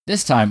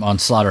This time on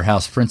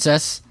Slaughterhouse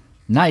Princess,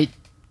 Night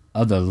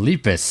of the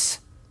Lepus.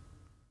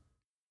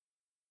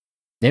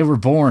 They were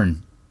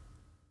born.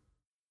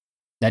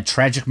 That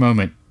tragic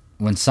moment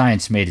when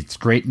science made its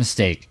great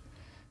mistake.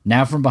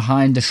 Now from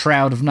behind the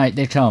shroud of night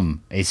they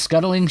come, a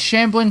scuttling,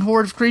 shambling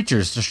horde of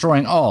creatures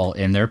destroying all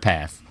in their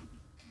path.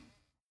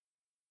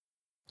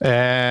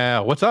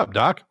 What's up,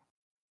 Doc?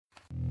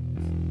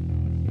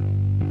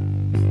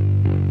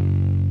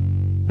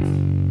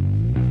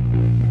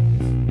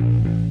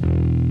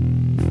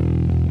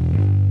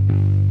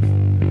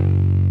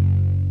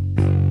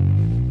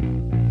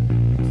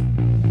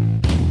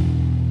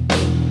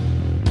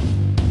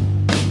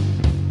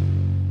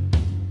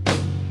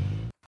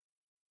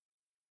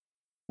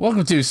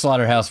 Welcome to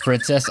Slaughterhouse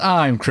Princess.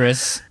 I'm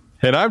Chris.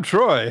 And I'm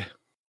Troy.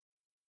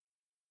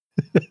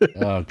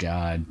 Oh,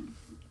 God.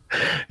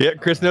 Yeah,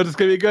 Chris knows it's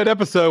going to be a good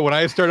episode when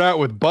I start out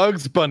with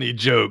Bugs Bunny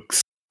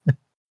jokes.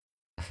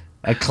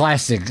 A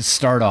classic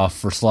start off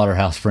for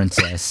Slaughterhouse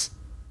Princess.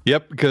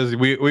 Yep, because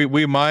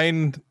we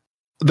mind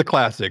the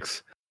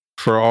classics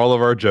for all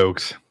of our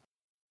jokes.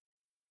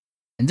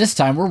 And this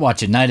time we're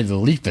watching Night of the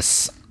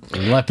Lepus.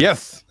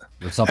 Yes,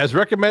 as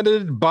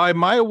recommended by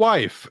my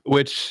wife,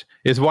 which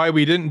is why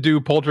we didn't do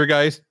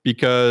Poltergeist,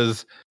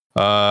 because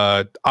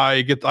I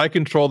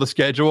control the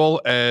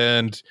schedule,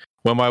 and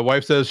when my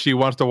wife says she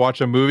wants to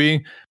watch a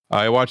movie,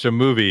 I watch a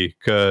movie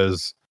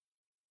because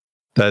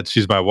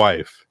she's my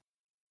wife.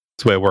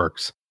 That's the way it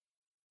works.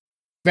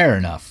 Fair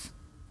enough.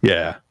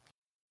 Yeah.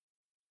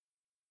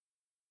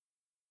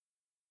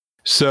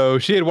 So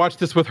she had watched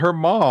this with her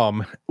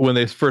mom when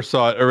they first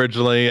saw it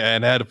originally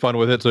and had fun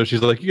with it. So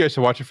she's like, you guys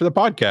should watch it for the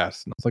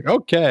podcast. And I was like,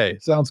 okay,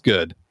 sounds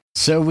good.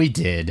 So we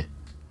did.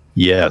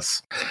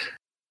 Yes.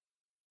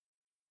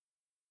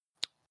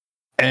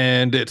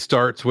 And it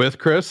starts with,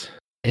 Chris?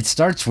 It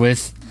starts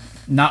with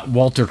not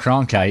Walter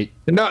Cronkite.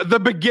 No,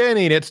 the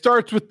beginning. It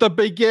starts with the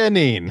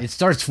beginning. It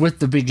starts with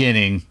the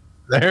beginning.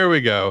 There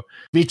we go.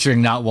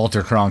 Featuring not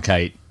Walter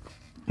Cronkite.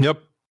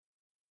 Yep.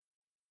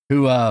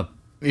 Who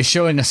is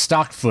showing a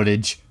stock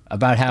footage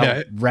about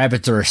how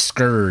rabbits are a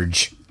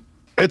scourge.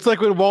 It's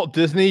like when Walt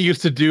Disney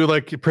used to do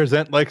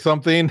present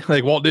something,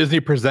 like Walt Disney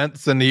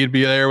Presents, and he'd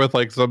be there with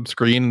some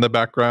screen in the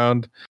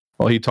background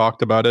while he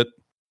talked about it.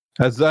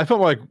 As I felt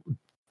like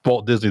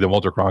Walt Disney than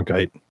Walter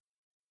Cronkite.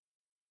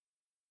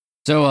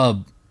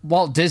 So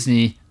Walt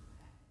Disney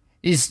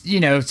is,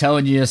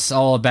 telling us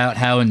all about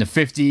how in the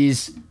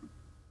 50s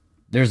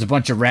there's a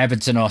bunch of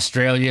rabbits in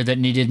Australia that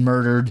needed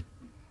murdered.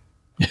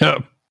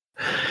 Yep.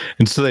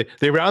 And so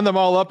they round them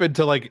all up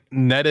into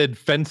netted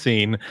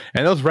fencing,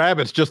 and those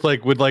rabbits just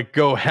would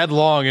go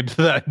headlong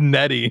into that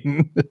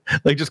netting,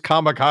 just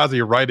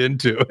kamikaze right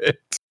into it.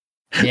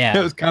 Yeah.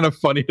 It was kind of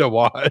funny to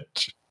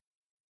watch.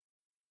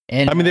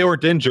 And I mean, they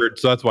weren't injured,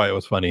 so that's why it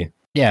was funny.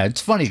 Yeah,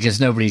 it's funny because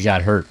nobody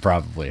got hurt,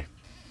 probably.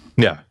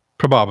 Yeah,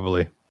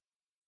 probably.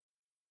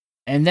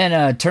 And then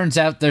it turns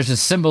out there's a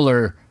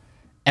similar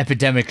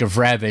epidemic of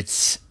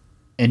rabbits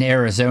in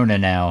Arizona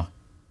now.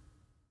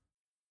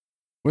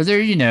 Where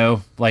they're,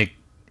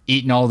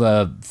 eating all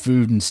the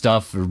food and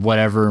stuff or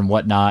whatever and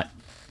whatnot.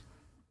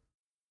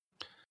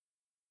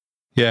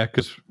 Yeah,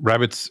 because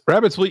rabbits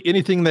will eat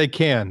anything they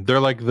can.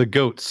 They're like the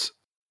goats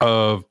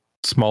of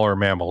smaller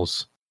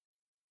mammals.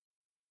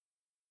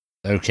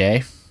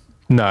 Okay.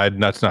 No,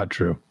 that's not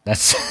true.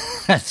 That's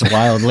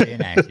wildly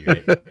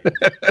inaccurate.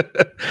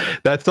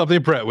 That's something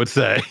Brett would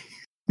say.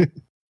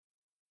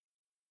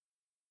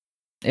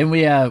 And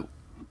we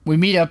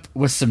meet up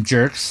with some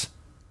jerks.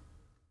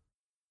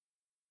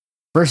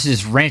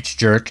 Versus Ranch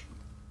Jerk.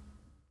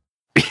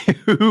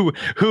 who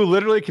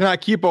literally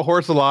cannot keep a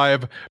horse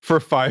alive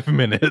for 5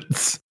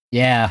 minutes.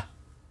 Yeah.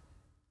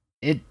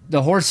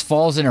 The horse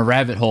falls in a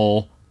rabbit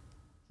hole.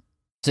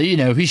 So,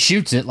 he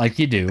shoots it like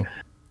you do.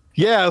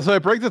 Yeah, so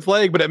it breaks its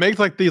leg, but it makes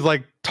these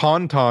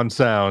tauntaun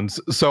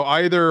sounds. So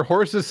either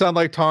horses sound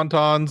like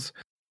tauntauns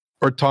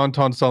or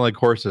tauntauns sound like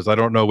horses. I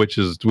don't know which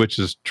is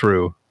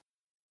true.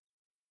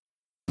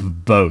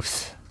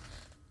 Both.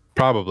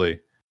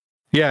 Probably.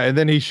 Yeah, and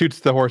then he shoots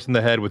the horse in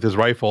the head with his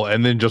rifle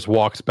and then just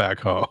walks back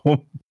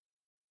home.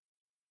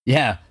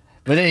 Yeah,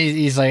 but then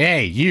he's like,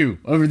 hey, you,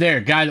 over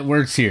there, guy that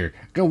works here,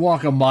 go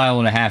walk 1.5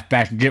 miles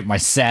back and get my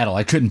saddle.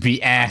 I couldn't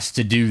be asked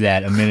to do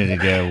that a minute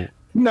ago.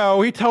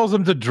 No, he tells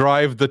him to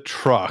drive the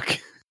truck.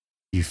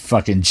 You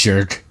fucking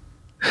jerk.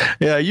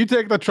 Yeah, you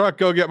take the truck,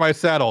 go get my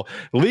saddle.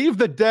 Leave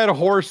the dead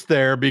horse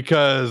there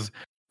because...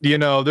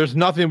 there's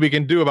nothing we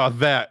can do about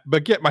that,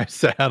 but get my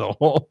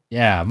saddle.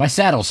 Yeah, my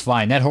saddle's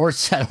fine. That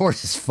horse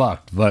is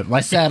fucked, but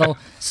my saddle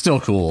still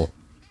cool.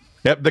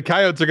 Yep, the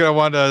coyotes are gonna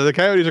want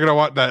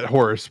that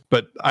horse,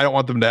 but I don't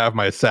want them to have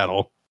my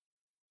saddle.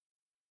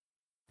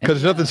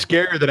 Because there's nothing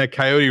scarier than a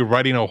coyote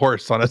riding a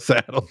horse on a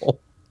saddle.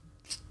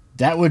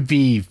 That would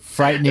be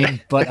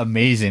frightening but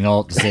amazing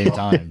all at the same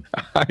time.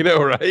 I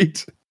know,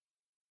 right?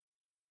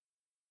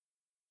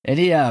 And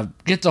he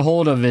gets a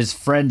hold of his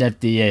friend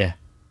at the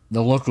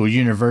local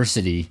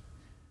university.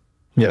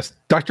 Yes,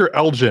 Dr.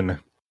 Elgin,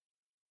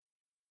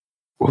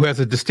 who has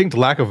a distinct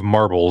lack of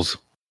marbles.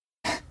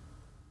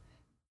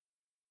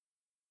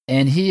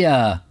 And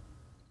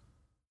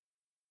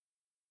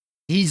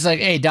he's like,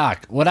 hey,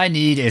 Doc, what I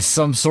need is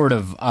some sort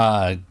of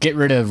get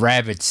rid of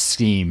rabbits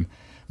scheme.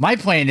 My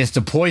plan is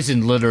to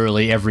poison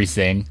literally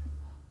everything.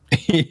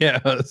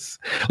 Yes.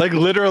 Like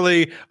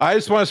literally, I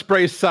just want to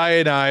spray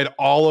cyanide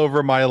all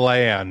over my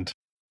land.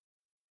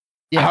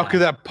 Yeah. How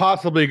could that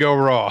possibly go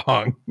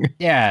wrong?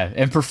 Yeah,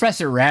 and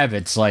Professor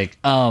Rabbit's like,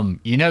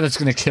 that's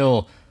gonna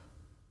kill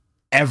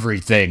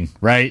everything,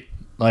 right?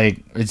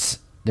 Like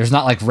there's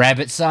not like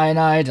rabbit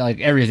cyanide, like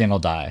everything will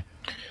die.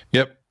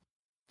 Yep.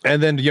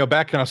 And then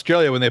back in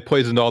Australia when they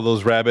poisoned all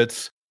those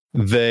rabbits,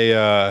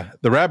 the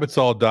rabbits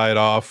all died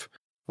off,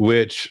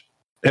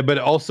 but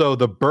also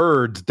the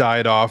birds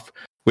died off,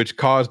 which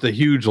caused a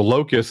huge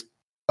locust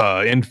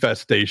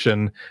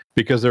infestation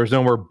because there's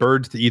no more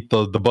birds to eat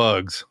the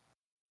bugs.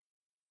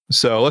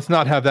 So let's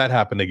not have that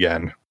happen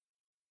again.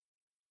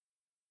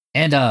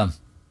 And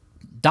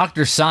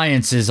Dr.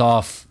 Science is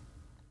off.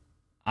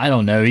 I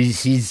don't know.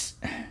 He's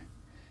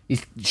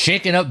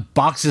shaking up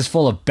boxes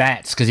full of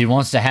bats because he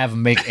wants to have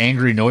them make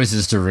angry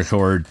noises to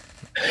record.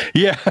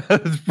 Yeah,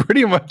 that's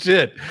pretty much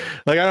it.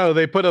 Like, I don't know,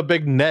 they put a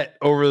big net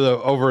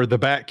over the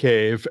bat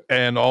cave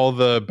and all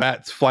the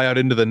bats fly out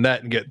into the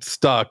net and get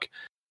stuck.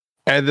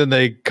 And then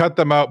they cut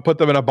them out, put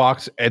them in a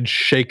box and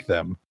shake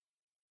them.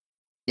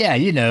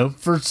 Yeah,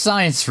 for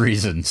science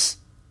reasons.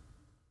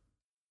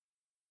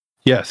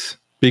 Yes,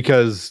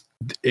 because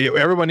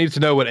everyone needs to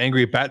know what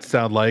angry bats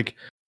sound like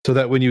so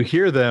that when you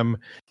hear them,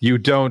 you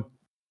don't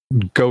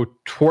go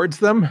towards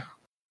them.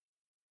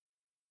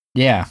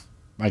 Yeah,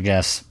 I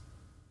guess.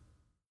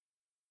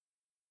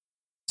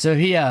 So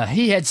he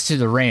heads to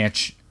the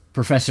ranch,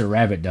 Professor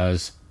Rabbit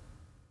does.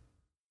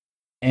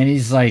 And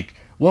he's like,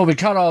 well, we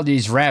caught all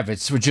these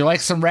rabbits. Would you like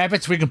some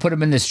rabbits? We can put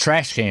them in this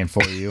trash can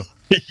for you.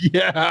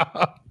 Yeah.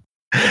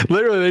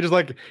 Literally, they just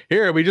like,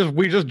 here, we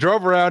just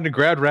drove around and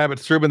grabbed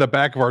rabbits, threw them in the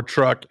back of our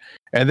truck,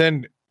 and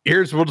then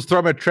we'll just throw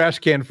them in a trash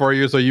can for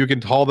you so you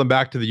can haul them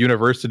back to the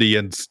university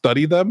and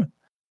study them.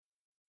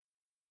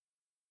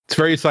 It's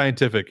very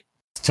scientific.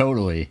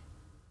 Totally.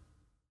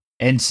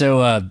 And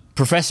so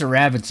Professor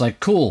Rabbit's like,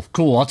 cool,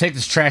 I'll take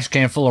this trash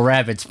can full of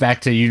rabbits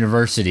back to the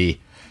university.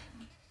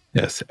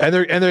 Yes, and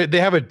they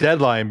have a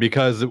deadline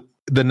because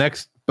the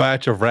next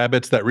batch of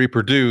rabbits that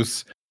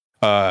reproduce,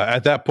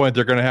 at that point,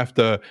 they're going to have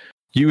to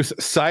use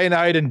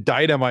cyanide and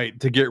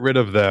dynamite to get rid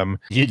of them.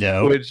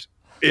 Which,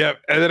 yeah.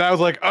 And then I was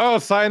like, oh,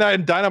 cyanide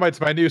and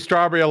dynamite's my new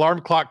Strawberry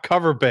Alarm Clock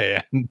cover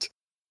band.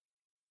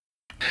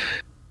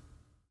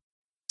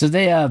 So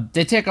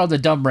they take all the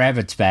dumb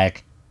rabbits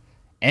back,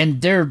 and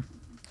they're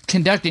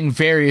conducting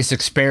various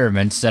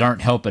experiments that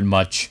aren't helping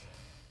much.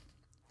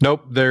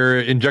 Nope, they're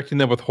injecting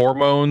them with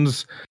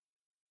hormones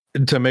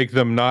to make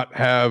them not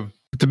have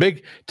to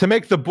make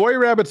the boy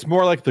rabbits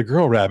more like the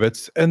girl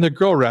rabbits and the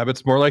girl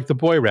rabbits more like the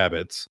boy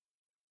rabbits.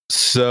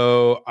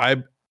 So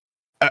I'm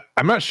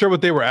not sure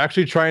what they were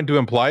actually trying to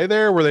imply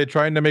there. Were they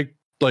trying to make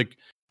like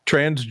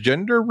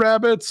transgender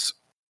rabbits?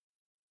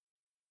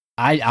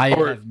 I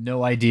have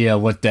no idea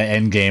what the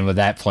end game of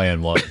that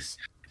plan was.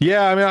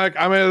 Yeah,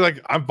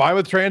 I'm fine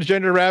with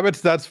transgender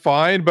rabbits. That's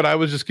fine, but I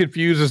was just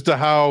confused as to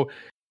how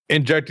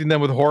injecting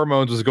them with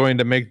hormones was going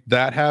to make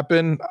that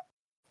happen.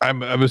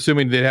 I'm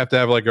assuming they'd have to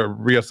have like a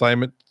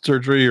reassignment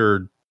surgery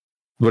or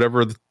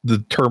whatever the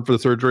term for the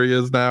surgery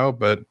is now,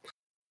 but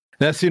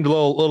that seemed a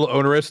little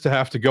onerous to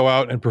have to go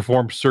out and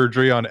perform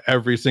surgery on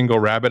every single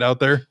rabbit out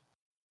there.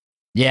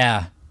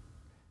 Yeah.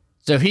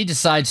 So he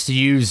decides to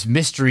use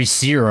mystery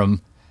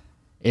serum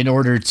in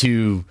order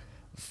to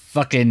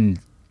fucking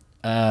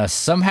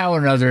somehow or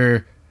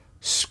another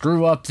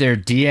screw up their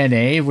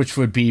DNA, which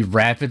would be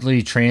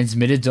rapidly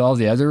transmitted to all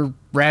the other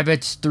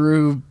rabbits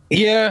through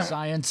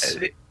science.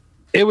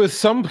 It was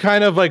some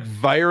kind of like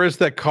virus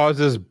that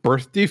causes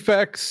birth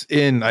defects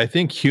in, I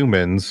think,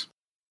 humans.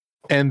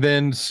 And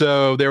then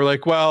so they were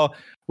like, well,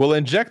 we'll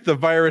inject the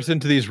virus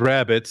into these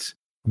rabbits.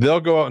 They'll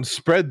go out and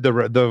spread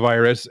the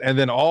virus, and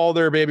then all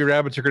their baby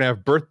rabbits are going to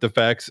have birth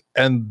defects,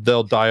 and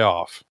they'll die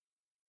off.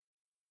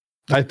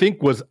 I think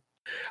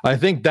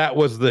that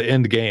was the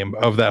end game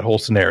of that whole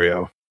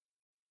scenario.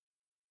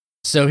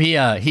 So he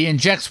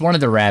injects one of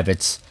the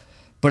rabbits,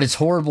 but his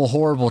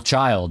horrible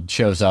child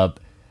shows up.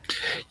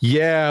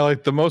 Yeah,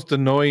 like the most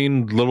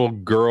annoying little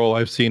girl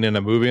I've seen in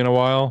a movie in a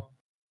while.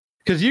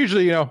 Because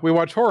usually, we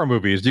watch horror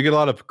movies. You get a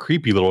lot of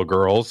creepy little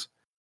girls.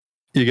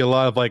 You get a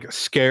lot of like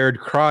scared,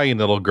 crying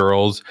little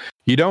girls.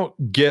 You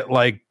don't get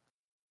like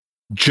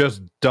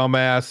just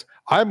dumbass,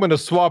 I'm going to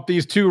swap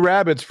these two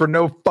rabbits for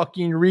no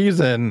fucking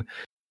reason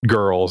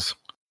girls.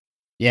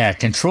 Yeah,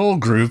 control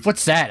group.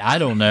 What's that? I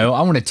don't know.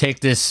 I want to take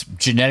this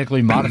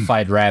genetically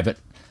modified rabbit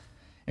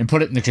and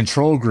put it in the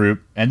control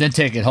group and then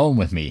take it home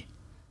with me.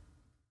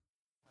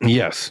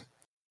 Yes.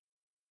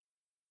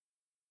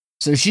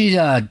 So she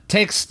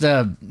takes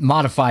the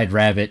modified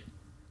rabbit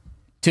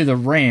to the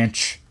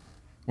ranch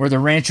where the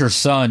rancher's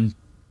son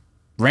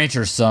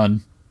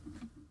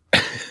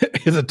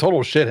is a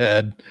total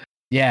shithead.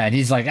 Yeah, and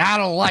he's like, I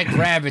don't like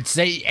rabbits.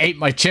 They ate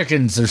my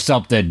chickens or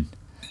something.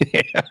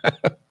 Yeah.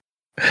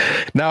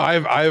 Now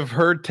I've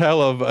heard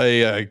tell of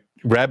a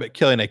rabbit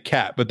killing a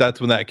cat, but that's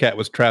when that cat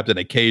was trapped in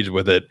a cage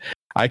with it.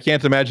 I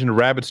can't imagine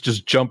rabbits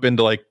just jump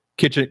into like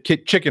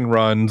chicken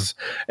runs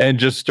and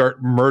just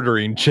start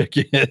murdering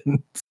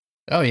chickens.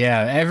 Oh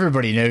yeah,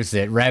 everybody knows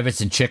that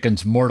rabbits and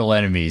chickens mortal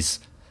enemies.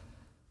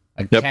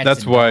 Yep,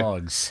 that's why.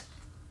 Dogs.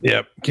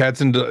 Yep,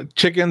 cats and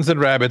chickens and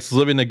rabbits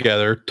living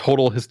together,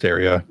 total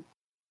hysteria.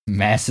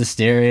 Mass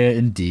hysteria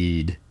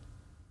indeed.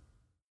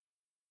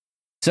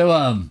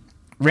 So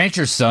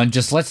Rancher's son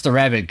just lets the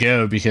rabbit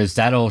go because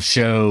that'll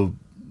show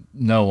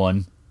no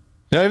one.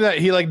 Not even that,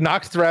 he like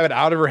knocks the rabbit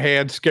out of her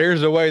hand,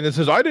 scares it away, and then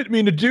says, "I didn't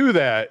mean to do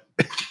that."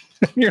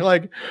 You're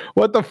like,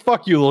 "What the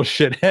fuck, you little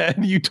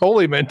shithead? You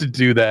totally meant to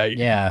do that."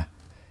 Yeah.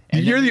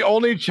 And you're the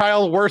only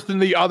child worse than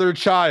the other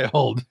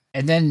child.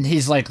 And then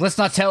he's like, "Let's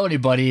not tell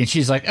anybody." And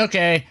she's like,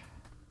 "Okay."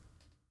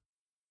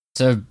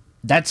 So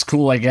that's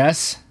cool, I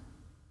guess.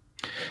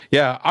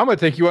 Yeah, I'm going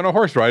to take you on a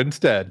horse ride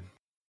instead.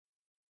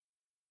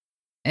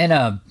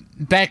 And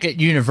back at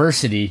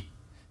university,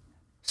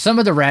 some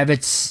of the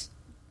rabbits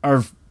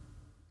are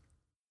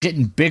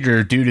getting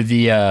bigger due to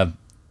the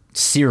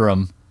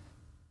serum.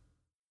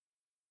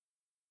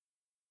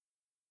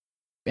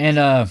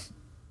 And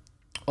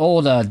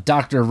old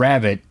Dr.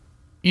 Rabbit,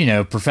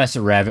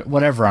 Professor Rabbit,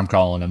 whatever I'm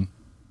calling him.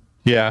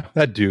 Yeah,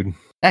 that dude.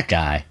 That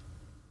guy.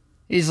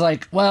 He's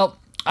like, "Well,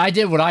 I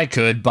did what I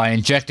could by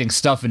injecting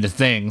stuff into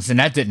things, and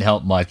that didn't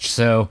help much,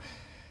 so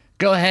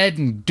go ahead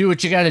and do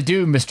what you gotta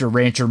do, Mr.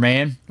 Rancher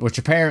Man," which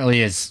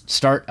apparently is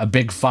start a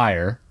big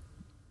fire.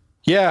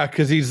 Yeah,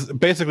 because he's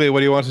basically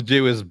what he wants to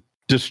do is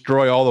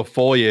destroy all the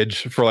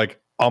foliage for like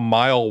a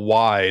mile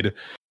wide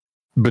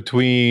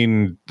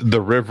between the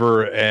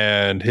river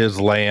and his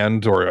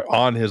land, or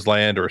on his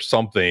land or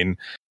something,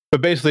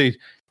 but basically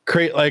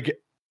create like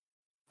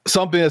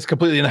something that's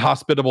completely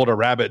inhospitable to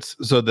rabbits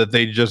so that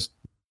they just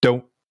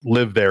don't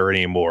live there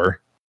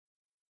anymore.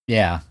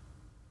 Yeah.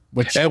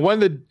 And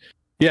one of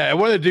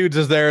the dudes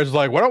is there is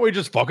like, "Why don't we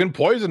just fucking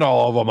poison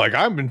all of them? Like,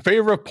 I'm in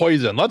favor of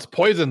poison. Let's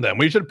poison them.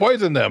 We should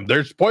poison them.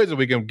 There's poison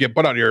we can get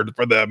put out here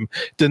for them.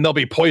 Then they'll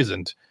be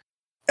poisoned."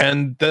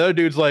 And the other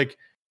dude's like,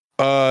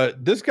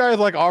 this guy is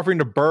like offering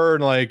to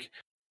burn like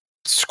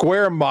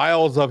square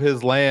miles of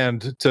his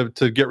land to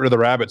get rid of the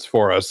rabbits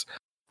for us.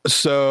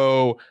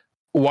 So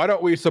why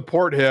don't we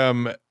support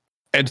him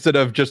instead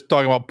of just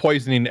talking about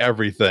poisoning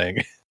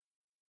everything?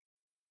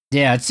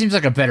 Yeah, it seems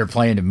like a better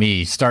plan to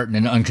me, starting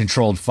an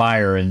uncontrolled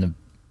fire in the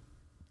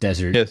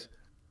desert. Yes.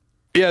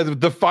 Yeah,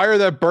 the fire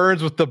that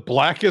burns with the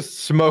blackest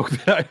smoke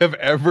that I have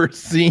ever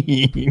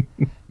seen.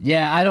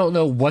 Yeah, I don't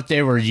know what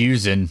they were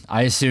using.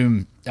 I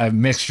assume a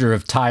mixture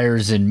of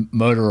tires and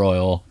motor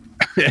oil.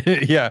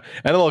 Yeah,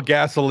 and a little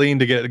gasoline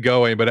to get it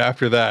going. But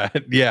after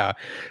that, yeah.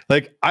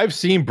 Like, I've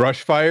seen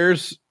brush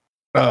fires.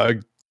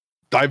 I've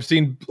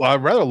seen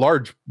rather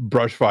large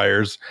brush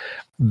fires.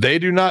 They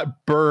do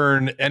not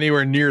burn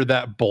anywhere near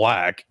that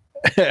black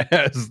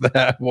as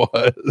that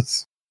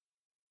was.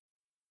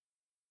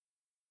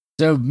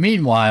 So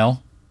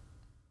meanwhile,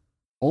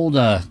 old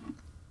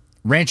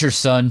Rancher's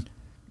son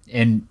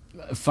and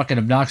fucking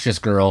obnoxious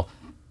girl,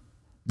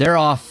 they're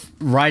off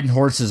riding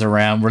horses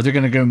around where they're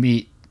going to go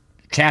meet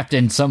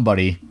Captain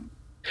somebody.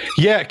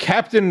 Yeah,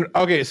 Captain.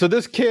 Okay, so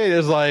this kid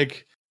is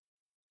like,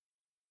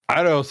 I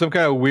don't know, some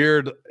kind of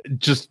weird,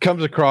 just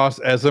comes across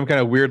as some kind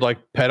of weird, like,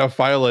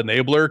 pedophile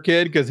enabler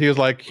kid, because he was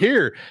like,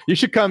 "Here, you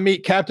should come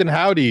meet Captain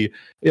Howdy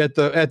at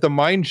the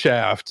mine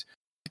shaft,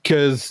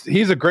 because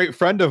he's a great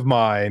friend of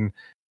mine,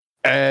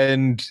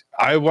 and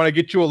I want to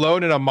get you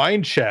alone in a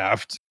mine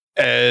shaft."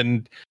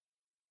 And,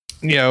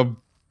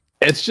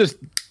 it's just,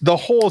 the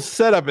whole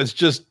setup is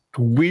just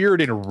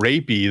weird and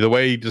rapey, the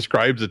way he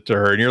describes it to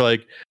her. And you're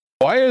like,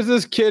 why is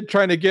this kid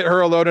trying to get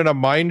her alone in a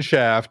mine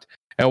shaft?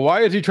 And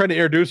why is he trying to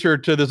introduce her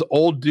to this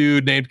old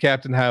dude named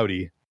Captain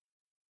Howdy?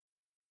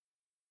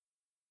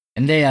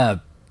 And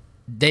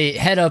they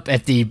head up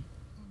at the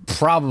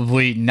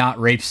probably not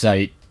rape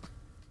site.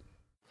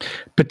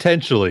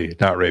 Potentially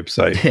not rape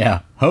site.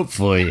 Yeah,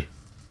 hopefully.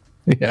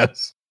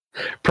 Yes.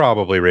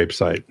 Probably rape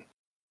site.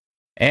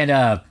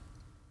 And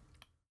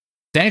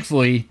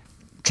thankfully,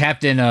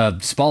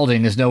 Captain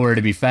Spaulding is nowhere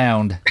to be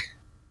found.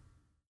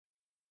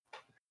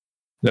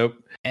 Nope.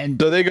 And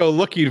so they go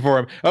looking for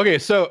him. Okay.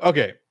 So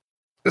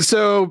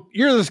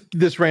you're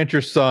this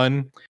rancher's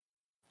son.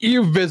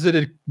 You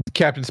visited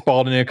Captain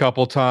Spaulding a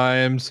couple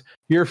times.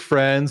 You're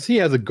friends. He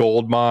has a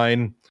gold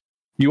mine.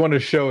 You want to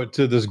show it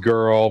to this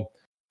girl,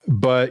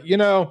 but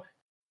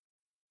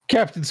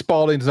Captain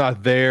Spaulding's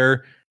not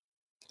there.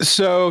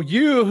 So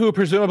you, who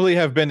presumably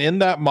have been in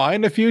that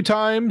mine a few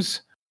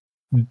times,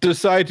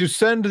 decide to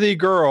send the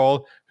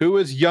girl, who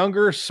is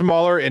younger,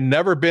 smaller, and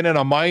never been in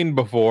a mine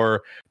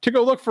before, to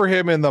go look for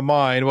him in the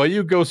mine while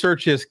you go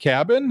search his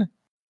cabin.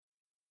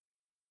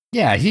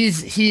 Yeah, he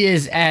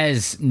is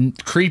as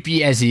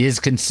creepy as he is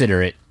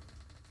considerate.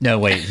 No,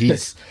 wait,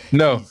 he's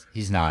no,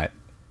 he's not.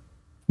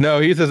 No,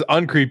 he's as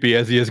uncreepy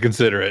as he is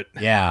considerate.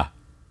 Yeah.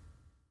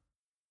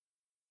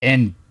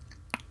 And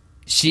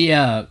she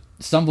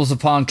stumbles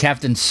upon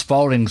Captain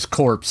Spaulding's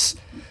corpse,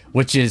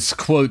 which is,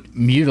 quote,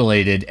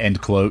 mutilated,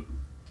 end quote.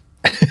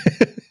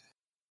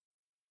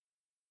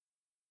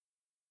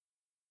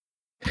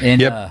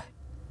 And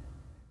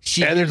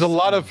and there's a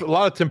lot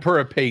of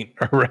tempura paint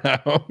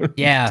around.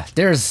 Yeah,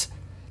 there's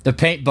the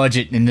paint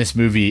budget in this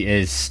movie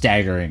is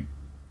staggering.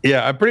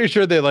 Yeah, I'm pretty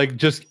sure they like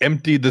just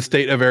emptied the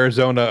state of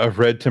Arizona of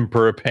red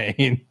tempura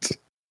paint.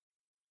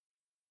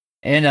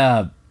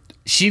 And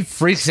she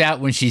freaks out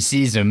when she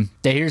sees him.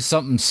 They hear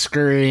something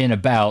scurrying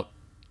about.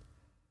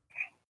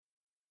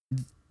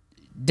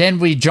 Then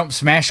we jump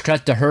smash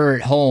cut to her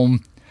at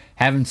home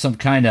having some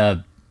kind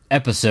of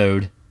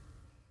episode.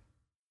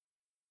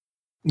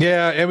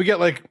 Yeah, and we get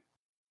like,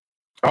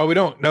 we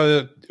don't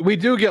know. We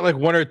do get like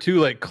one or two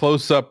like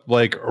close up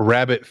like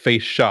rabbit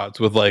face shots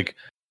with like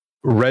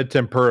red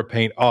tempura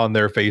paint on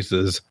their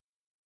faces,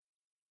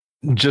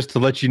 just to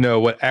let you know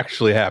what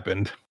actually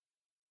happened.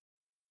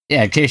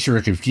 Yeah, in case you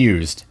were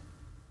confused.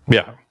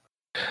 Yeah.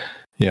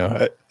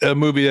 A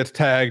movie that's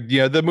tagged,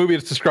 the movie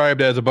that's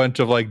described as a bunch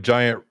of like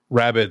giant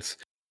rabbits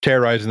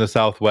terrorizing the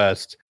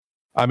Southwest.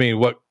 I mean,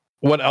 what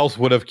else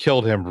would have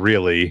killed him,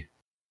 really?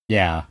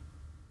 Yeah.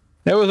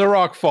 It was a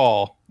rock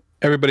fall.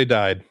 Everybody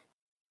died.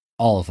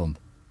 All of them.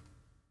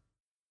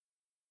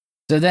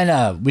 So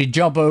then we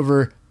jump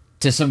over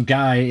to some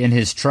guy in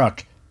his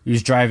truck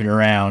who's driving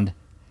around.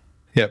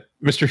 Yep,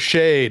 Mr.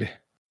 Shade.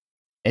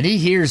 And he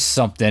hears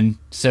something,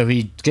 so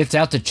he gets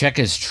out to check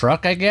his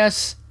truck, I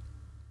guess.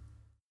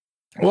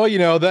 Well,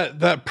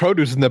 that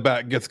produce in the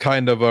back gets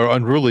kind of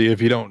unruly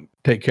if you don't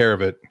take care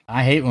of it.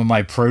 I hate when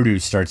my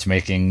produce starts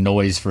making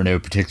noise for no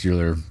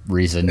particular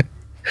reason.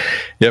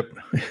 Yep.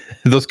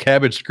 Those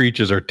cabbage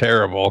screeches are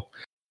terrible.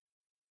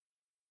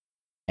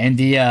 And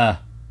the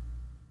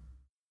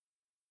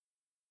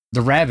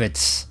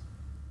rabbits,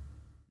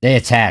 they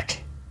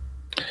attack.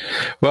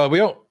 Well,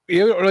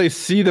 you don't really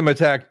see them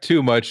attack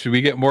too much.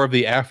 We get more of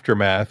the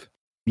aftermath.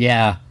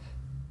 Yeah.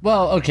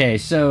 Well, okay,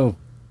 so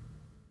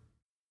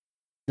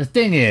the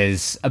thing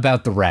is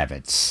about the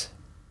rabbits.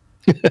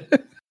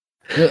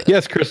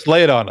 Yes, Chris,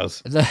 lay it on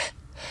us.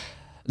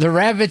 The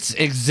rabbits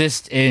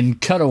exist in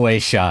cutaway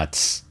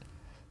shots.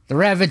 The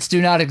rabbits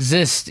do not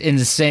exist in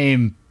the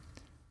same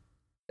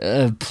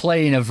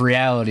plane of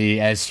reality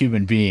as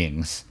human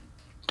beings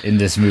in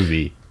this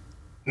movie.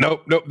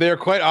 Nope. They're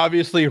quite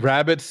obviously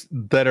rabbits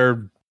that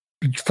are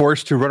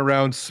forced to run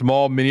around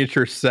small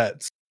miniature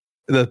sets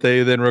that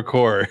they then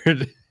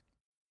record.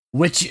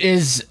 Which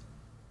is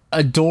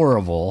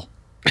adorable.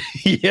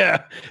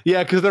 Yeah,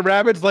 because the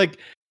rabbits, like,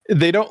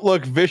 they don't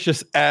look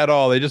vicious at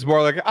all. They just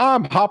more like,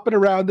 I'm hopping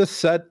around this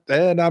set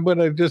and I'm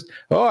gonna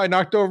I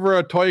knocked over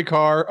a toy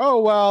car.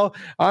 Oh well,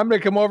 I'm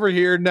gonna come over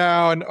here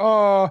now and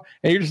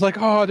you're just like,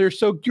 they're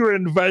so cute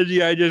and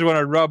fuzzy. I just want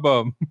to rub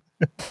them.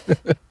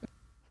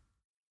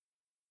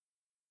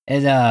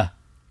 And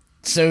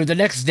so the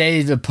next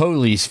day the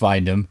police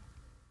find him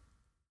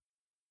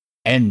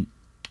and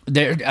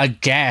they're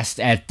aghast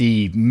at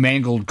the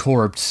mangled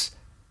corpse,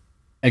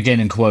 again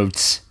in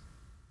quotes.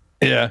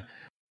 Yeah.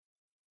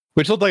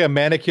 Which looked like a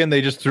mannequin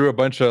they just threw a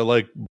bunch of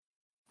like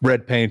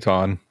red paint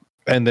on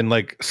and then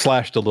like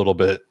slashed a little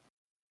bit.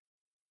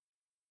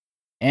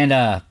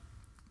 And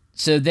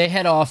so they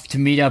head off to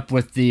meet up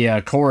with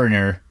the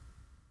coroner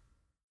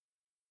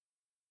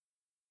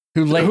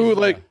and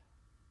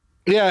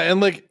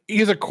like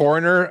he's a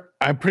coroner.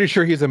 I'm pretty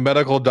sure he's a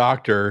medical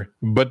doctor,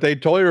 but they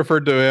totally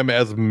referred to him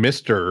as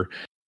Mr.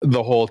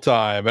 the whole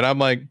time. And I'm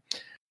like,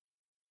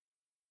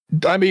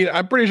 I mean,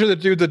 I'm pretty sure the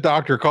dude's a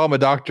doctor. Call him a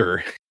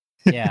doctor.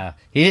 Yeah,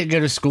 he didn't go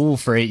to school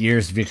for 8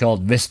 years to be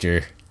called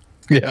Mr.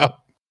 Yeah.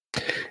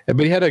 But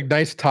he had a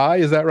nice tie.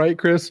 Is that right,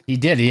 Chris? He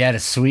did. He had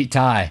a sweet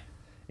tie.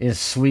 His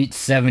sweet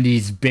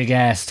 70s big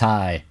ass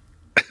tie.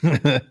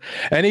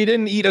 And he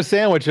didn't eat a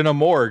sandwich in a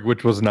morgue,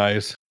 which was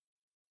nice.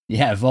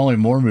 Yeah, if only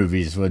more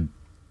movies would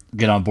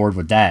get on board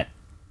with that.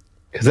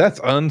 Because that's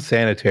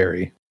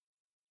unsanitary.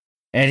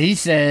 And he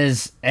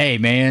says, hey,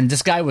 man,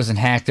 this guy wasn't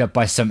hacked up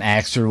by some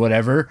axe or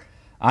whatever.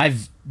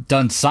 I've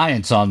done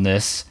science on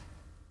this.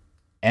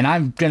 And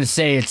I'm going to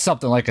say it's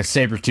something like a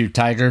saber-toothed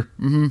tiger.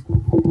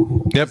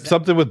 Mm-hmm. Yep,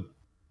 something with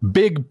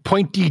big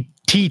pointy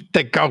teeth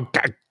that go...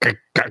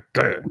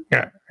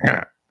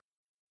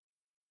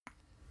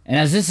 And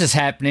as this is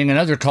happening,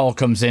 another call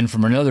comes in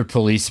from another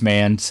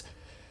policeman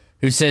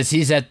who says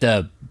he's at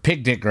the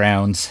picnic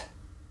grounds.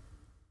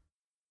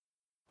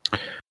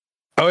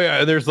 Oh,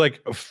 yeah, there's like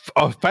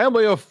a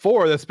family of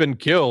 4 that's been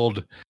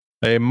killed.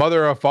 A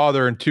mother, a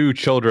father, and 2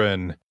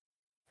 children.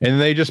 And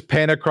they just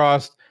pan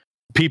across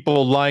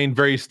people lying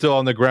very still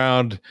on the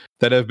ground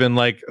that have been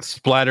like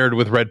splattered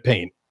with red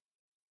paint.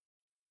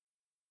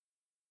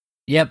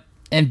 Yep.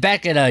 And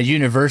back at a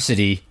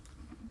university,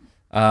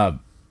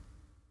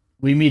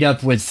 we meet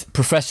up with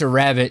Professor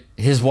Rabbit,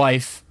 his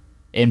wife,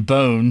 and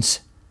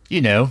Bones,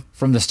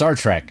 from the Star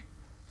Trek.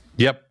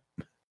 Yep.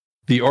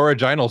 The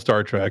original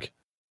Star Trek.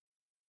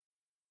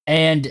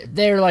 And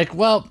they're like,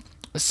 well,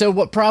 so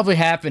what probably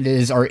happened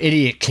is our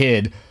idiot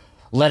kid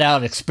let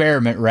out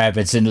experiment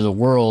rabbits into the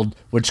world,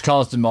 which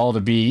caused them all to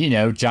be,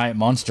 giant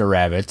monster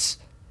rabbits.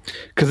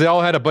 Because they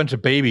all had a bunch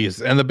of babies,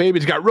 and the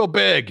babies got real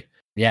big.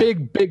 Yeah.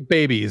 Big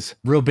babies.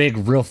 Real big,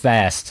 real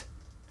fast.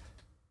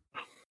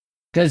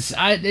 Because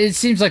it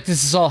seems like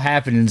this has all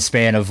happened in the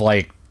span of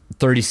like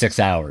 36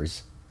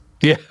 hours.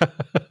 Yeah.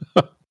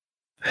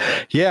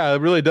 Yeah,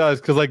 it really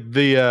does. Because like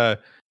the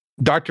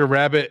Dr.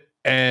 Rabbit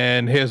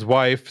and his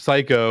wife,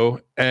 Psycho,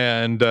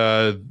 and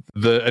the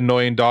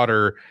annoying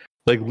daughter,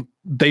 like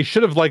they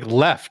should have like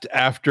left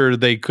after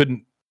they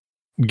couldn't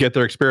get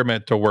their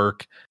experiment to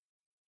work.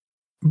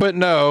 But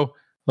no,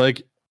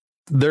 like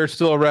they're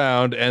still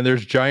around and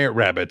there's giant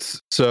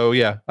rabbits. So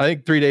yeah, I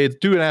think 3 days,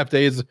 2.5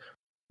 days,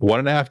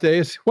 1.5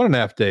 days,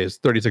 1.5 days,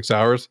 36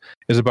 hours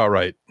is about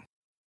right.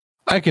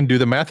 I can do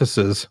the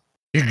mathises.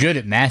 You're good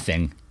at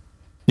mathing.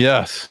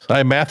 Yes,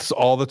 I maths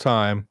all the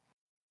time.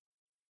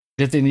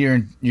 Good thing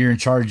you're in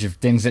charge of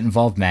things that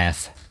involve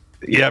math.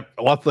 Yep,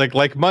 lots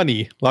like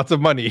money, lots of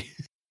money.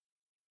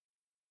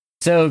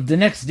 So the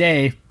next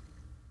day,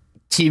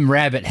 Team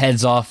Rabbit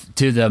heads off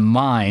to the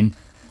mine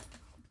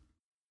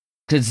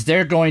because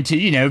they're going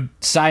to,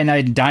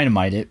 cyanide and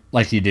dynamite it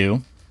like you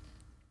do.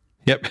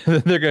 Yep,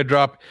 they're going to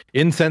drop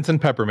incense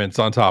and peppermints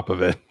on top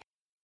of it.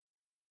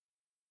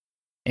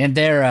 And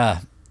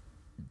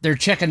they're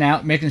checking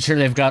out, making sure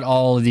they've got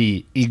all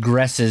the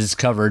egresses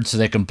covered so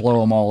they can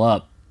blow them all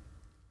up.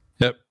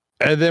 Yep.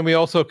 And then we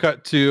also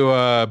cut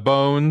to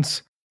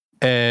Bones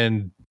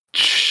and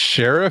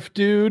Sheriff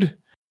Dude,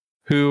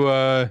 who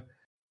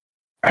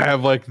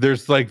have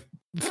there's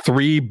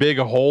 3 big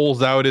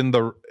holes out in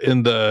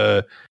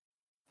the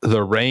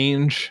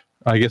range.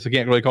 I guess I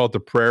can't really call it the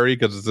prairie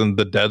because it's in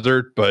the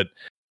desert, but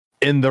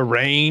in the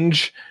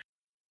range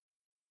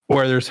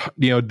where there's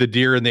the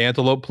deer and the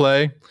antelope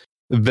play,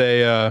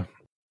 there's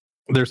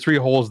 3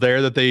 holes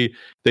there that they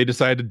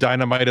decided to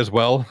dynamite as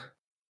well.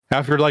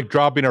 After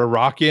dropping a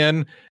rock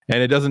in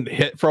and it doesn't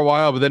hit for a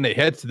while, but then it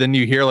hits, then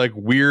you hear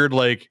weird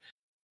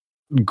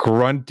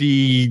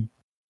grunty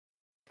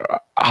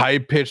high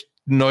pitched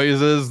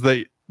noises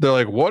that they're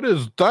like, what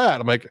is that?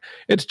 I'm like,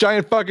 it's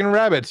giant fucking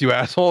rabbits, you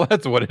asshole.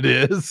 That's what it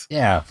is.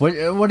 Yeah.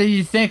 What do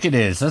you think it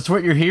is? That's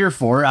what you're here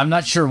for. I'm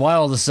not sure why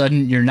all of a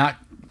sudden you're not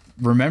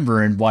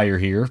remembering why you're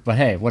here, but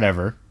hey,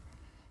 whatever.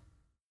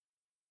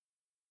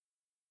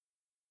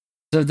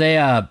 So they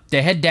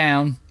head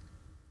down.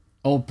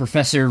 Old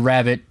Professor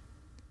Rabbit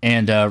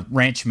and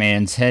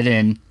Ranchman's head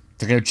in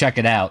to go check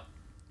it out.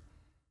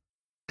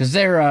 Because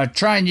they're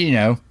trying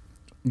to,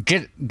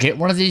 get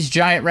one of these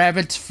giant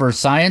rabbits for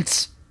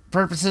science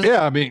purposes.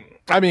 Yeah, I mean,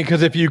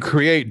 because if you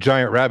create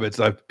giant rabbits,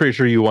 I'm pretty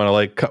sure you want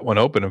to cut one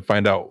open and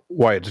find out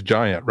why it's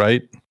giant,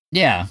 right?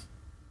 Yeah.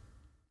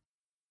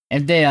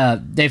 And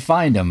they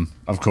find them,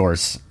 of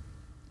course.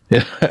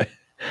 Yeah.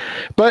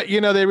 But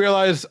they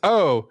realize,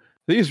 oh,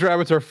 these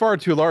rabbits are far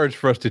too large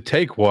for us to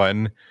take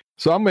one.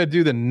 So I'm going to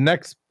do the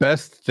next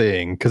best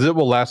thing because it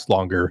will last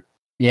longer.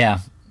 Yeah.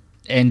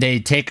 And they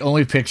take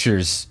only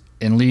pictures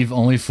and leave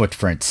only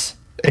footprints.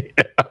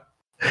 Yeah.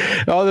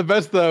 Oh, the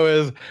best though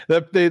is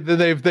that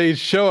they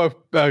show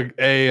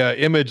a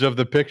image of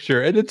the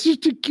picture, and it's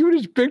just the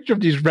cutest picture of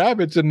these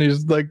rabbits, and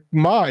there's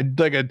mine,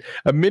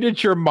 a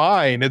miniature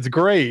mine. It's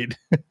great.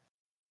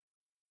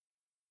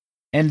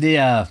 And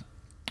the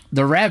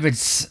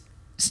rabbits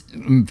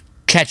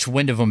catch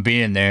wind of them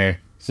being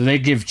there, so they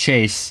give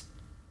chase,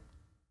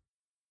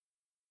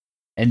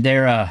 and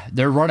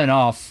they're running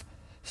off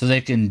so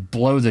they can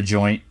blow the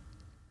joint.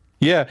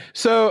 Yeah.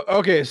 So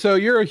okay, so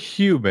you're a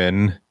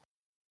human.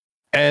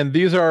 And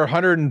these are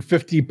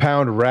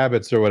 150-pound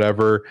rabbits or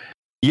whatever,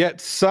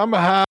 yet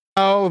somehow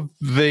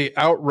they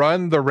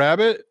outrun the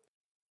rabbit?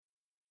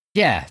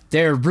 Yeah,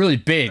 they're really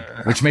big,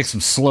 which makes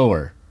them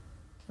slower.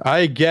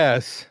 I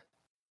guess.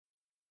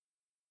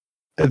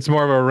 It's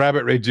more of a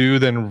rabbit redo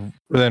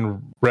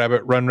than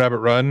rabbit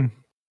run.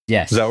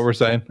 Yes. Is that what we're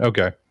saying?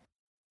 Okay.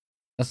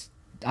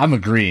 I'm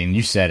agreeing.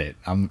 You said it.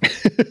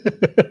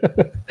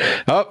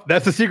 Oh,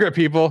 that's the secret,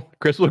 people.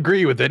 Chris will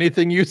agree with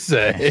anything you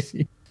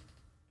say.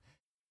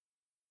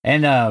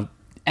 And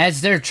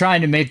as they're trying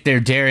to make their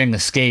daring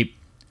escape,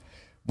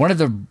 one of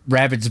the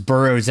rabbits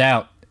burrows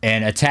out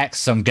and attacks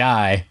some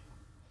guy.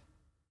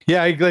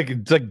 Yeah,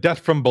 it's like death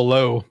from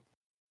below.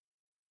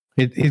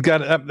 He's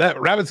got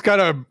that rabbit's got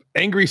an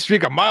angry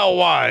streak a mile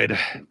wide.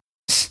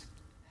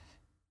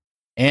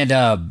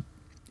 And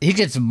he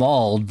gets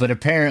mauled, but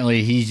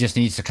apparently he just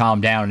needs to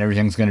calm down and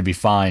everything's going to be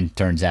fine,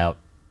 turns out.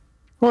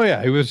 Well,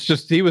 yeah, he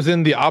was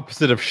in the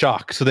opposite of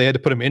shock, so they had to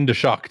put him into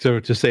shock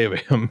to save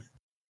him.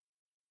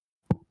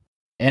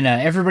 And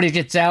everybody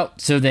gets out,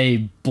 so they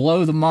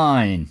blow the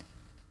mine.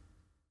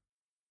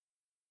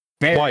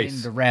 Burying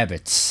the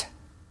rabbits.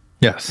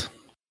 Yes.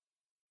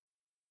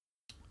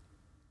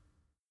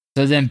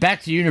 So then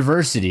back to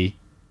university.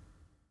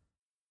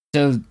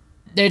 So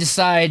they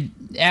decide,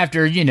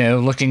 after,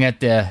 looking at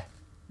the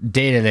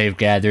data they've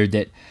gathered,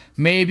 that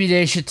maybe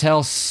they should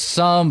tell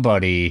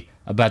somebody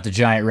about the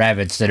giant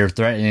rabbits that are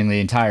threatening the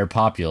entire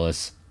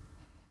populace.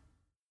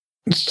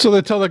 So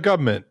they tell the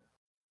government.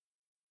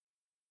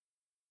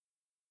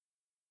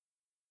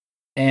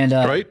 And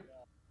right?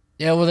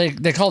 Yeah, well,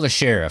 they call the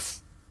sheriff.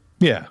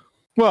 Yeah.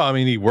 Well, I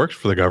mean, he works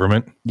for the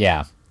government.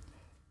 Yeah.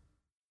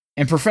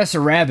 And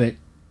Professor Rabbit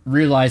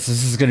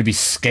realizes this is going to be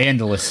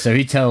scandalous, so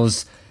he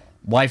tells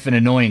wife and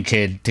annoying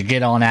kid to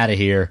get on out of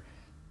here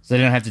so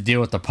they don't have to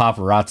deal with the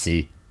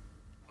paparazzi.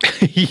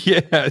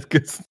 Yeah,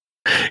 because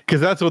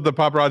that's what the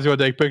paparazzi will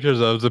take pictures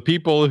of, the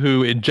people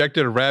who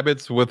injected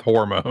rabbits with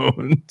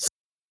hormones.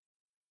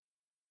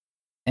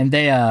 And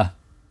they,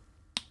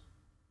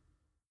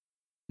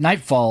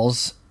 night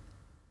falls,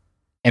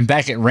 and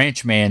back at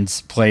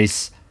Ranchman's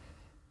place,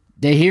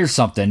 they hear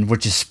something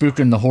which is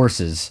spooking the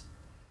horses.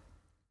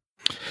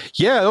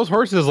 Yeah, those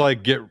horses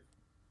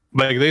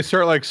they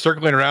start like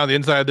circling around the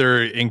inside of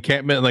their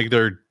encampment, like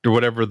their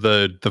whatever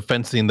the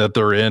fencing that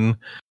they're in,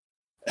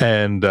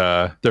 and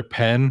their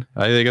pen,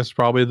 I think is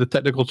probably the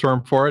technical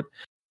term for it.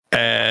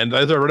 And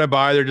as they're running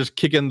by, they're just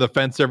kicking the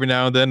fence every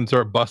now and then and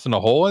start busting a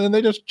hole, and then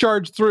they just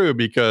charge through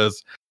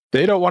because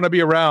they don't want to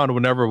be around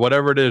whenever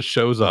whatever it is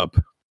shows up.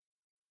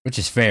 Which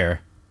is fair.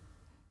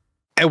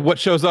 And what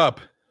shows up?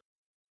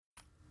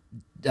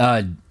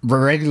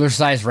 Regular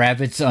sized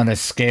rabbits on a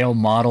scale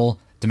model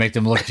to make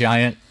them look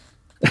giant.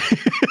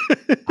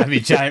 I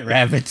mean, giant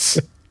rabbits.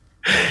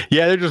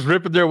 Yeah, they're just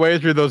ripping their way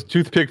through those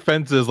toothpick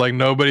fences like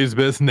nobody's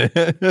business.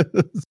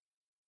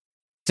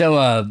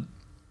 So,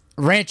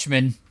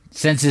 Ranchman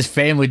sends his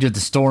family to the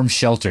storm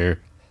shelter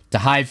to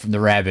hide from the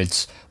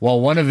rabbits, while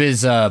one of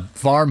his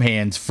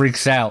farmhands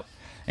freaks out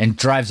and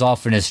drives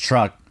off in his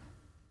truck.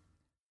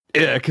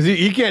 Yeah, because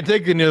he can't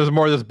take any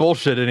more of this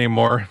bullshit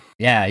anymore.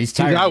 Yeah, he's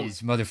tired of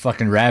these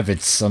motherfucking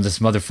rabbits on this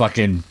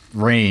motherfucking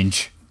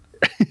range.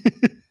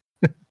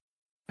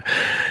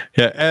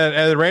 Yeah,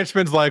 and the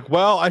ranchman's like,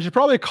 well, I should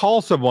probably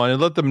call someone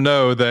and let them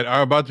know that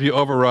I'm about to be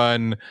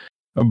overrun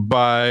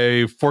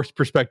by forced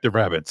perspective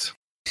rabbits.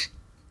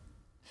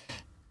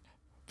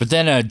 But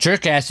then a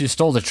jerkass who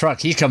stole the truck,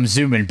 he comes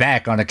zooming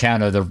back on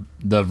account of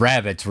the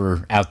rabbits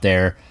were out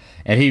there,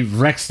 and he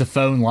wrecks the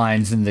phone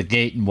lines and the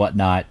gate and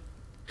whatnot.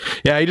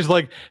 Yeah, he's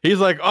like,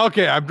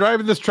 okay, I'm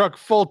driving this truck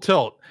full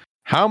tilt.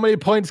 How many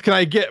points can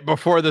I get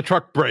before the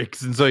truck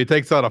breaks? And so he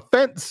takes out a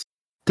fence,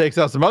 takes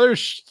out some other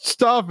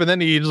stuff, and then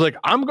he's like,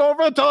 I'm going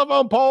for the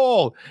telephone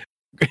pole.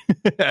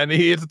 And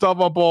he hits the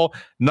telephone pole,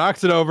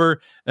 knocks it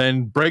over,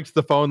 and breaks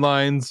the phone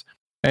lines.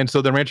 And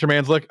so the rancher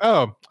man's like,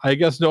 oh, I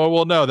guess no one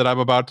will know that I'm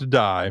about to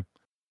die.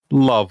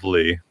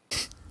 Lovely.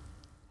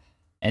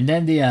 And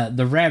then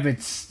the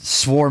rabbits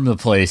swarm the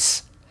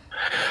place.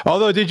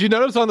 Although, did you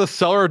notice on the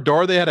cellar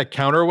door they had a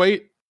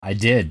counterweight? I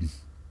did.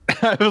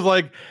 I was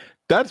like,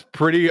 that's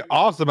pretty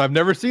awesome. I've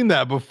never seen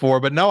that before,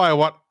 but now I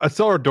want a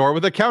cellar door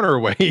with a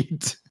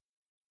counterweight.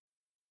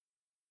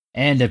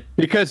 And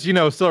because,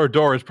 cellar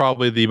door is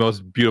probably the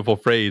most beautiful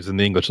phrase in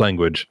the English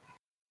language.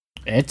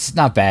 It's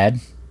not bad.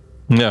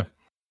 Yeah.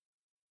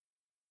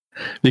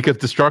 Because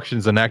destruction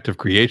is an act of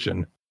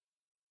creation.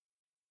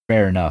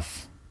 Fair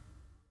enough.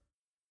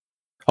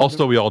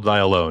 Also, we all die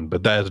alone,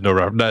 but that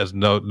is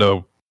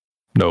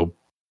no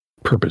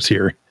purpose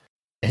here.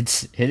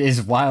 It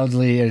is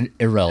wildly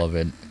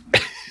irrelevant.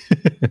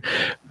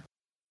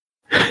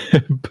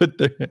 But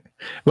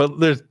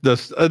there's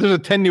a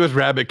tenuous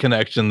rabbit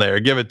connection there.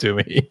 Give it to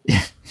me.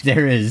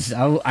 There is.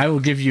 I will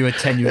give you a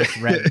tenuous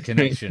rabbit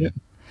connection.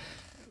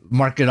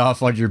 Mark it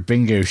off on your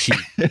bingo sheet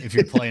if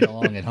you're playing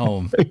along at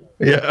home.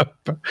 Yeah.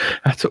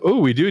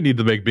 We do need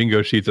to make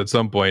bingo sheets at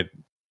some point.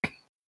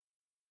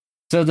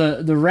 So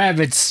the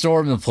rabbits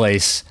storm the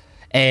place,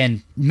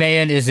 and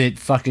man, is it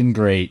fucking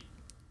great.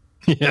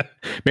 Yeah.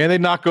 Man, they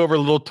knock over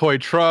little toy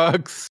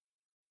trucks.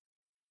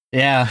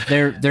 Yeah,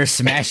 they're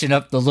smashing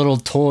up the little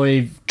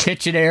toy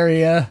kitchen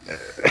area.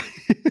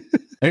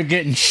 They're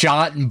getting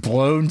shot and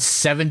blown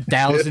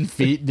 7,000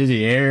 feet into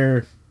the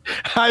air.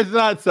 It's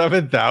not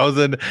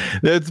 7,000.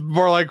 It's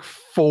more like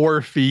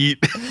 4 feet.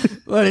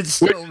 But it's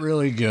still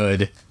really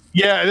good.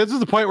 Yeah, this is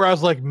the point where I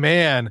was like,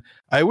 man,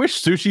 I wish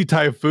Sushi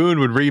Typhoon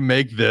would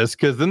remake this,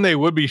 because then they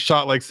would be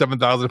shot like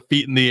 7,000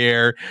 feet in the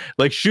air,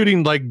 like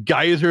shooting like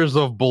geysers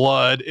of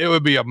blood. It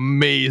would be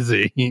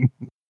amazing.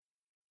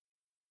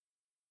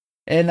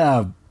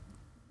 And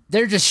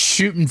they're just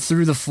shooting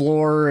through the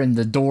floor and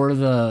the door of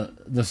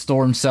the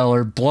storm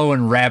cellar,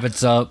 blowing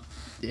rabbits up.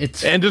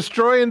 And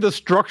destroying the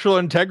structural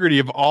integrity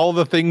of all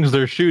the things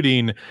they're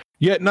shooting,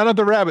 yet none of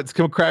the rabbits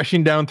come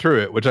crashing down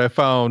through it, which I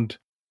found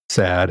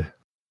sad.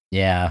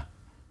 Yeah.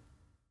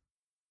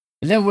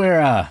 And then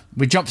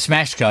we jump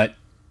smash cut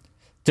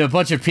to a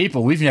bunch of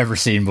people we've never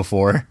seen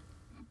before.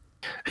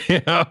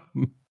 Yeah.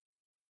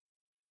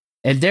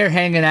 And they're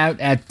hanging out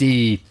at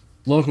the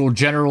local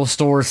general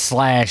store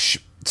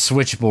 /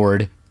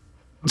 switchboard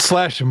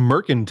 /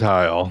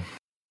 mercantile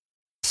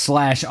 /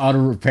 auto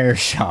repair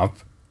shop.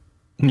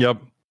 Yep.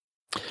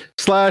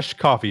 /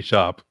 coffee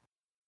shop.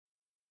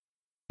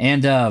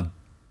 And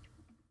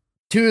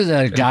two of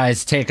the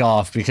guys take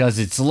off because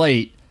it's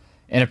late,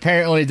 and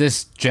apparently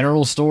this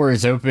general store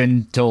is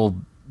open till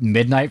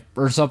midnight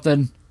or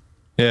something.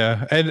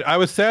 Yeah, and I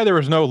was sad there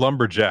was no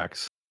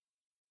lumberjacks.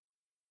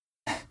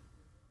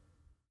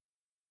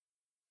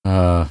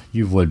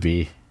 You would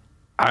be.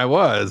 I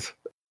was.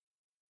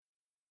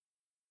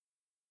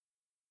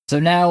 So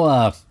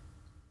now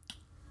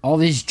all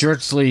these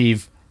jerks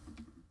leave,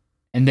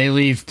 and they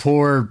leave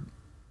poor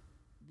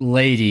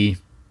lady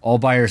all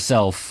by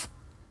herself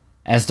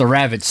as the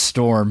rabbits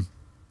storm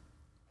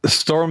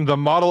the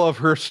model of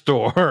her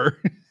store.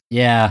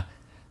 Yeah,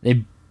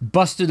 they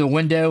bust through the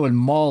window and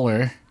maul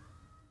her.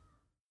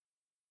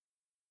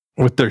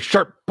 With their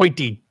sharp,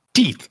 pointy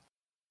teeth.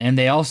 And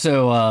they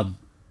also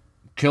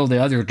kill the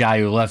other guy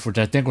who left, which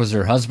I think was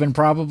her husband,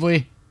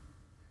 probably.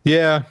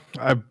 Yeah,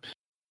 I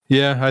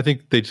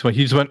think he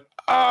just went,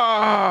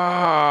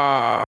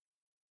 ah!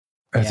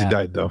 As he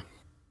died, though.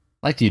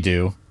 Like you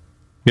do.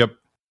 Yep.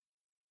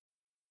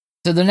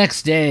 So the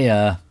next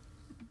day,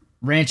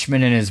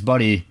 Ranchman and his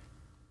buddy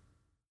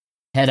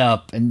head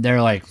up, and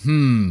they're like,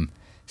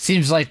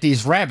 seems like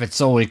these rabbits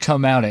only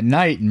come out at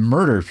night and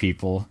murder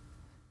people.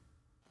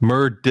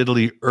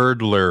 Diddly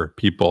Erdler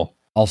people.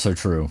 Also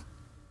true.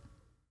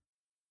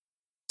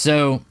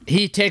 So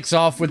he takes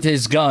off with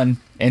his gun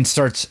and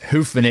starts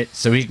hoofing it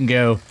so he can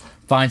go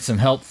find some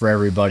help for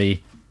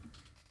everybody.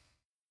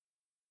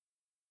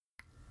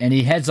 And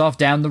he heads off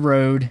down the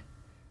road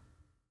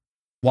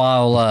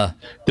while...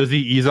 Does he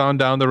ease on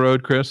down the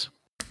road, Chris?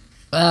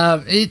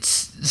 It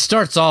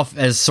starts off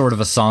as sort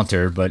of a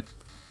saunter, but...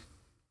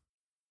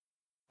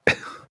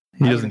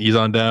 He doesn't ease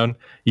on down?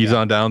 Ease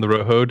on down the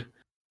road?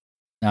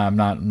 No, I'm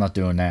not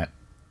doing that.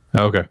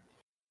 Okay.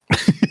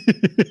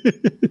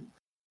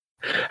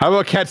 How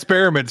about cat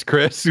experiments,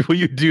 Chris? Will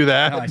you do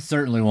that? No, I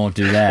certainly won't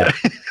do that.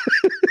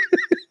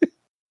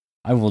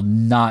 I will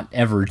not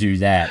ever do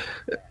that.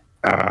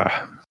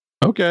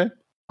 Okay.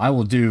 I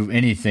will do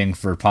anything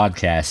for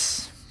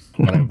podcasts,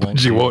 but I won't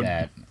do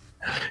that.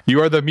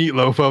 You are the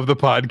meatloaf of the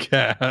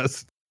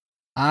podcast.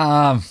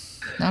 I'm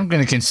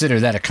going to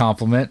consider that a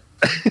compliment.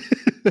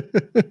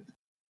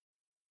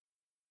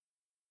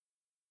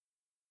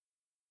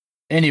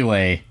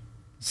 Anyway,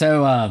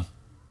 so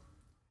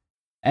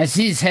as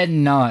he's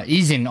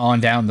easing on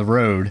down the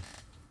road,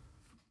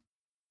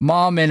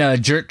 Mom and a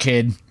jerk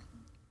kid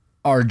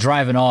are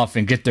driving off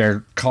and get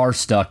their car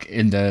stuck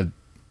in the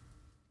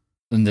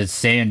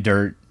sand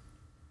dirt.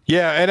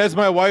 Yeah, and as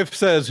my wife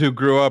says, who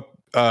grew up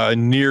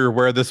near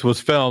where this was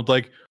filmed,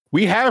 like,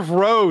 we have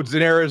roads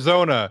in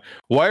Arizona.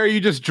 Why are you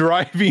just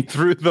driving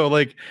through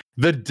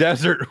the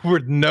desert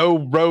where no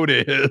road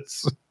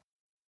is?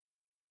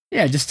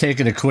 Yeah, just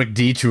taking a quick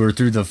detour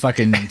through the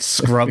fucking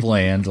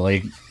scrubland,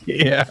 like.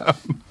 Yeah.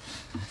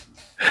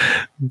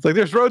 It's like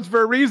there's roads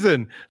for a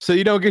reason, so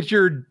you don't get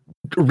your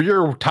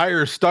rear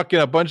tire stuck in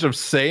a bunch of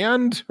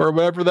sand or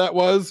whatever that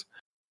was.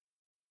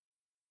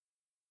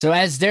 So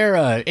as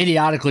they're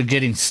idiotically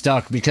getting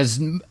stuck, because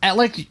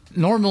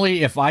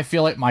normally if I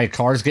feel like my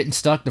car's getting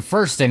stuck, the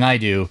first thing I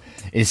do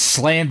is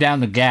slam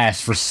down the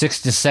gas for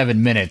 6 to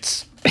 7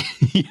 minutes.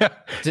 Yeah,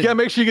 you gotta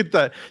make sure you get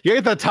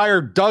that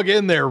tire dug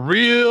in there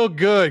real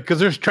good, because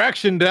there's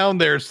traction down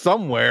there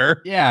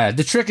somewhere. Yeah,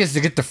 the trick is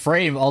to get the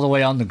frame all the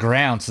way on the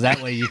ground, so that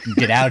way you can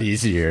get out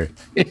easier.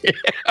 Yeah.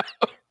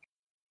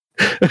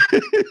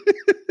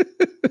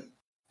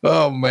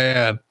 Oh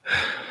man,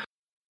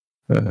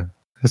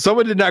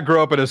 someone did not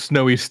grow up in a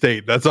snowy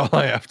state. That's all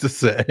I have to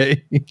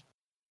say.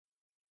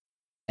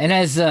 And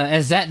as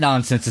that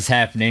nonsense is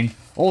happening,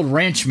 old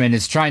Ranchman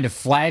is trying to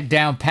flag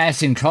down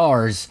passing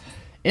cars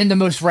in the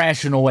most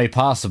rational way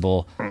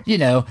possible,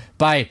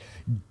 by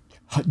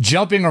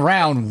jumping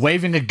around,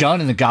 waving a gun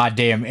in the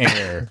goddamn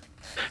air.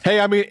 Hey,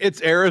 I mean,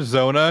 it's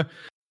Arizona,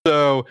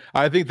 so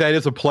I think that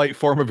is a polite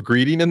form of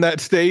greeting in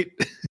that state.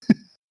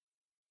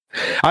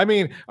 I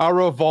mean, a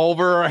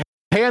revolver, a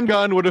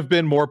handgun would have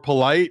been more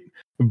polite,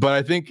 but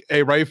I think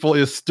a rifle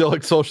is still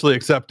socially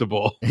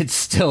acceptable. It's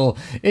still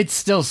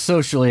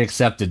socially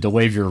accepted to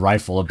wave your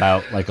rifle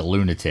about like a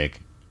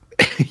lunatic.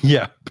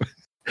 Yeah.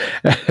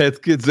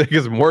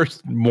 It's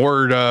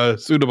more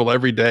suitable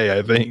every day,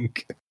 I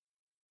think.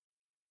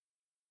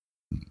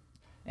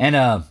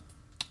 And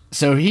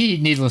so he,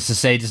 needless to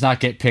say, does not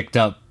get picked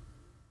up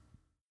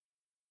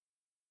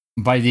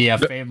by the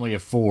family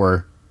of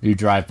 4 who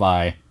drive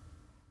by.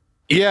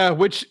 Yeah,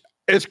 which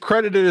is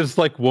credited as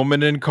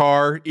woman in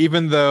car,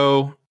 even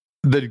though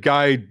the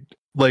guy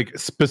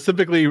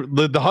specifically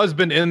the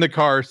husband in the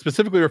car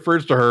specifically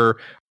refers to her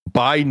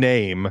by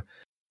name.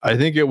 I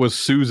think it was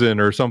Susan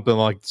or something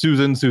like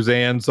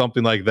Suzanne,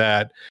 something like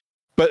that.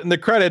 But in the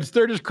credits,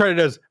 they're just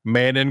credited as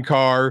man in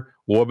car,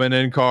 woman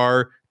in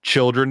car,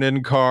 children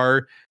in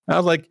car. And I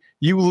was like,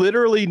 you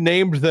literally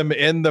named them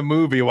in the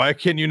movie. Why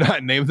can you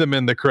not name them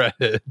in the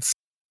credits?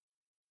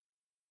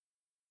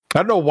 I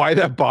don't know why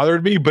that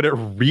bothered me, but it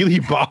really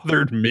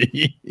bothered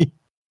me.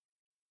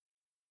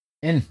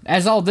 And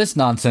as all this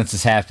nonsense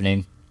is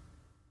happening,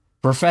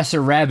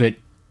 Professor Rabbit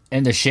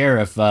and the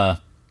sheriff, oh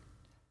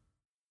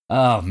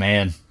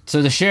man.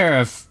 So the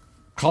sheriff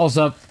calls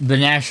up the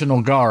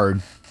National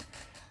Guard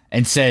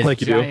and says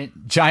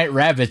giant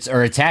rabbits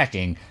are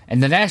attacking.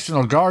 And the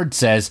National Guard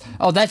says,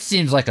 oh, that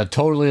seems like a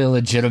totally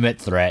legitimate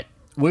threat.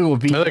 We will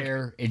be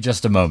there in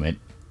just a moment.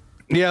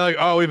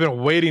 Yeah, we've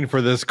been waiting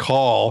for this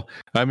call.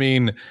 I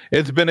mean,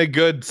 it's been a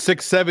good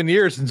 6-7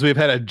 years since we've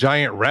had a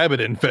giant rabbit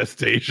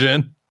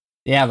infestation.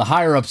 Yeah, the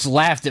higher-ups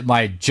laughed at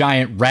my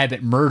giant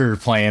rabbit murder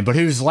plan, but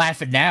who's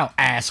laughing now,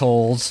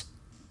 assholes?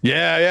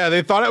 Yeah,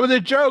 they thought it was a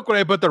joke when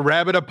I put the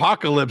rabbit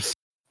apocalypse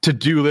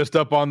to-do list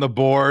up on the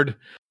board.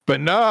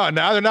 But no,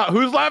 now they're not.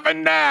 Who's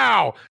laughing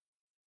now?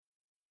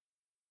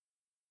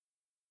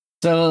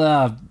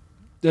 So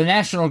the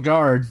National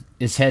Guard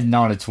is heading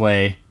on its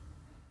way.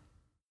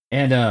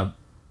 And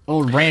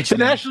old ranchman.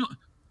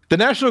 The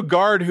National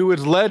Guard, who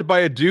is led by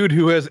a dude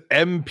who has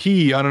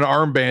MP on an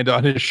armband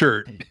on his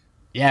shirt.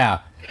 Yeah.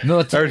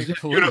 Military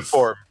police.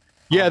 Uniform.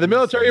 Yeah, the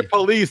military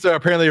police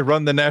apparently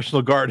run the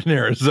National Guard in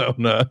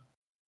Arizona.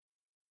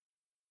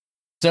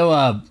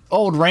 So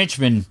old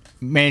ranchman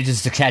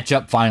manages to catch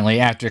up finally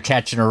after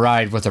catching a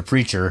ride with a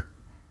preacher.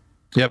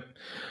 Yep.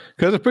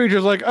 Because the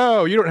preacher's like,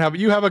 oh, you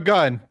have a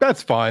gun.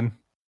 That's fine.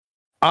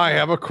 I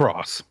have a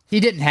cross. He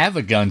didn't have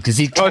a gun because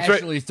he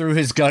casually threw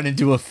his gun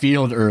into a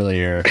field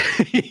earlier.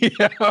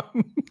 Yeah.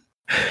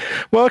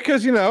 Well,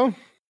 because, to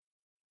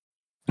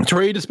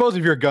where you dispose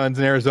of your guns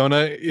in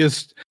Arizona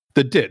is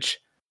the ditch.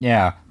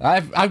 Yeah.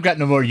 I've got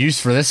no more use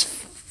for this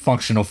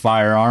functional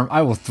firearm.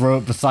 I will throw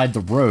it beside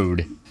the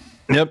road.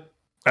 Yep.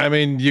 I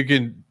mean, you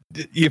can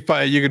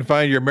find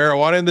your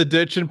marijuana in the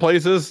ditch in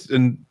places,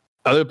 and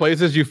other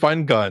places you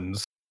find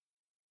guns.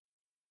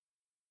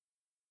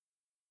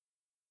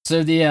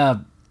 So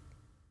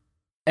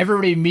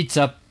everybody meets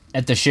up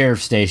at the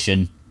sheriff's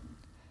station,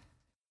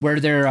 where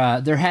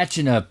they're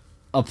hatching a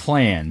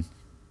plan.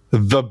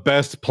 The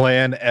best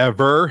plan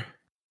ever.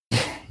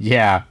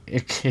 Yeah,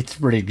 it's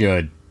pretty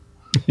good.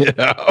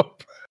 Yeah.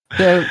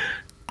 So,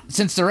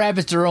 since the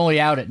rabbits are only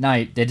out at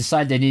night, they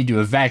decide they need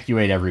to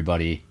evacuate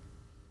everybody.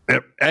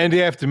 Yep. And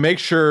you have to make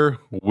sure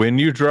when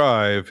you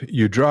drive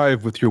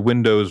with your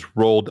windows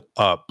rolled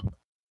up.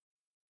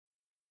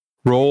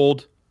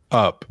 Rolled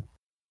up.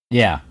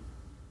 Yeah.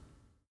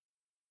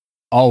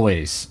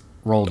 Always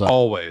rolled up.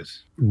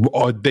 Always.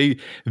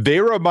 They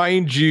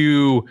remind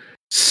you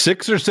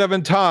 6 or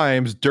 7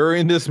 times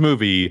during this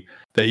movie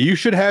that you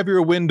should have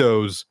your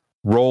windows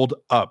rolled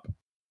up.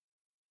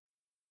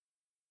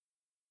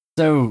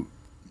 So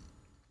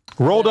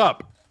rolled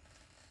up.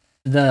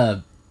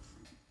 The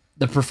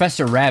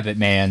Professor Rabbit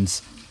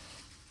man's,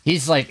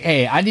 he's like,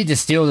 hey, I need to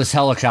steal this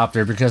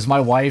helicopter because my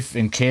wife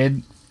and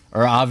kid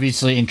are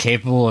obviously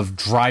incapable of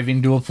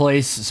driving to a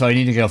place, so I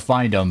need to go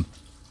find them.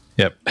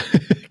 Yep.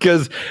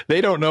 Because they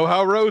don't know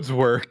how roads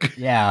work.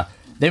 Yeah.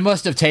 They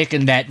must have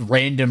taken that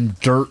random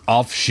dirt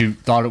offshoot,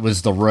 thought it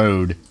was the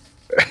road.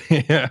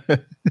 Yeah.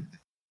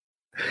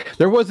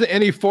 There wasn't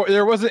any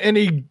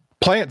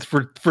plants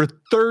for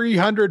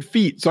 300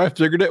 feet, so I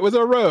figured it was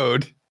a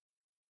road.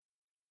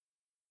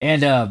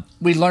 And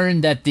we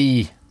learned that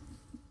the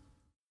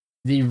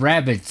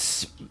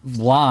rabbit's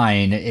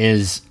line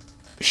is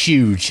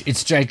huge.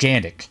 It's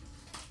gigantic.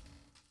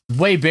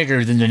 Way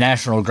bigger than the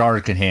National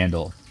Guard can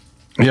handle.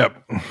 Yep.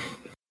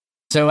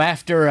 So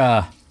after,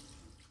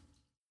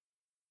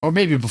 or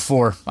maybe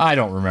before, I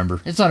don't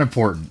remember. It's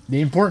unimportant.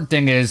 The important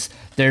thing is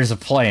there's a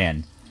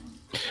plan.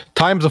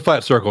 Time's a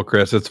flat circle,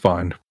 Chris. It's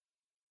fine.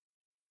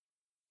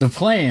 The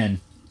plan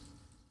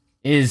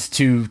is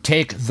to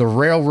take the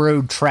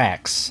railroad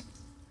tracks.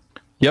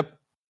 Yep.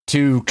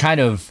 To kind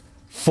of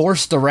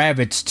force the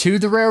rabbits to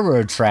the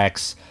railroad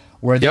tracks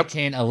where they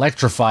can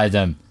electrify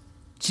them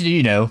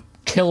to,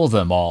 kill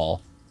them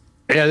all.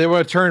 Yeah, they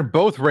want to turn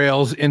both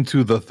rails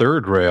into the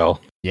third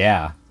rail.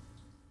 Yeah.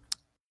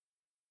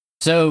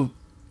 So,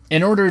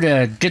 in order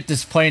to get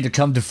this plan to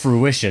come to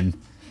fruition,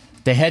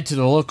 they head to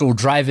the local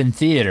drive-in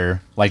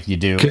theater, like you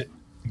do.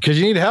 Because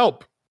you need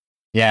help.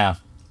 Yeah.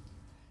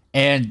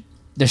 And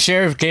the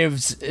sheriff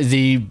gives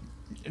the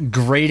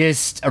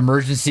greatest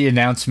emergency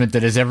announcement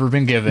that has ever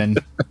been given.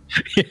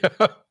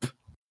 Yep.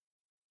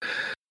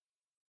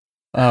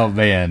 Oh,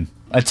 man.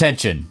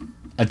 Attention.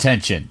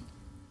 Attention.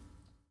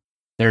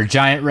 There are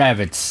giant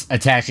rabbits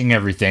attacking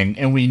everything,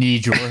 and we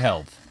need your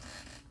help.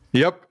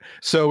 Yep.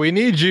 So we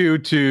need you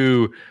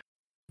to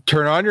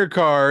turn on your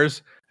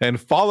cars and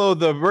follow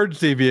the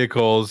emergency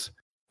vehicles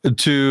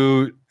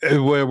to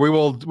where we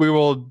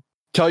will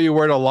tell you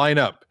where to line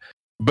up.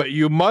 But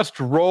you must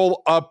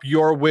roll up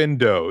your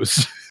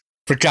windows.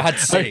 For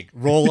God's sake,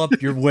 roll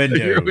up your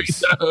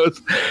windows.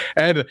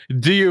 And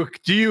do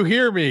you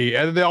hear me?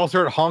 And they all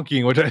start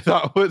honking, which I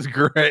thought was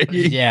great.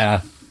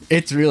 Yeah,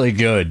 it's really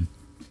good.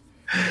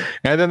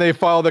 And then they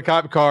follow the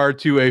cop car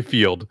to a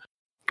field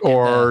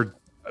or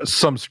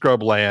some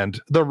scrub land,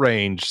 the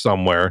range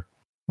somewhere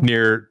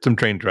near some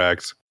train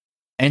tracks.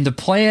 And the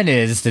plan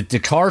is that the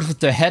cars with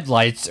the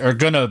headlights are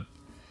going to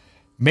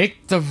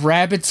make the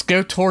rabbits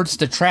go towards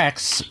the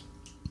tracks.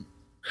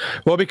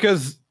 Well,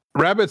 because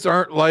rabbits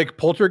aren't like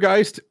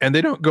Poltergeist, and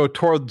they don't go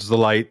towards the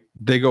light.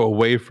 They go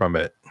away from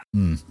it.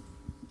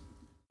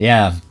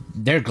 Yeah,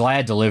 they're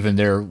glad to live in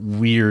their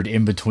weird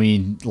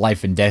in-between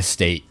life and death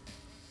state.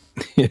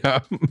 Yeah.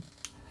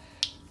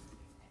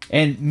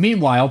 And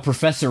meanwhile,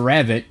 Professor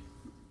Rabbit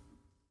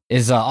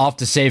is off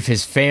to save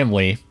his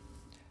family.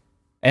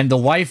 And the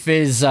wife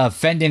is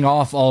fending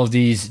off all of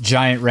these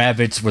giant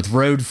rabbits with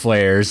road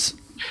flares.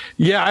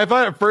 Yeah, I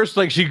thought at first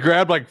she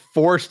grabbed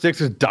 4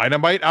 sticks of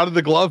dynamite out of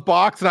the glove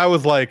box, and I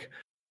was like,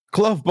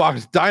 glove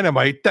box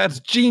dynamite? That's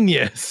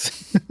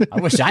genius. I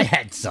wish I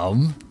had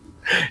some.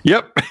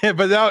 Yep,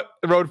 but now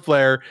road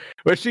flare,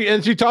 but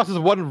she tosses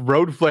one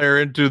road flare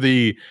into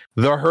the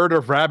herd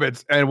of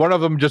rabbits, and one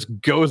of them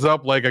just goes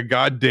up like a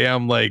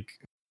goddamn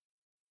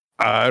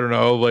I don't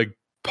know, like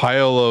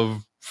pile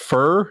of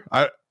fur.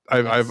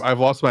 I've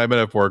lost my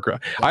metaphor.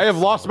 I have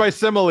lost my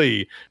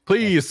simile.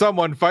 Please,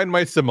 someone find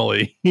my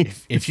simile.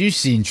 If you've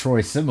seen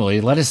Troy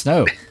Simile, let us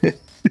know.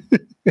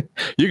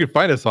 You can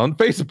find us on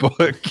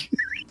Facebook.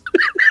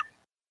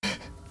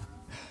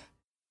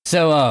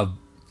 So,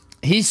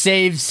 he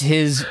saves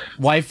his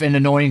wife and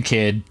annoying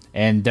kid,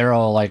 and they're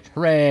all like,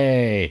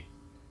 hooray.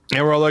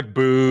 And we're all like,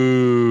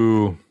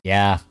 boo.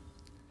 Yeah.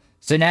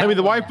 So now, I mean,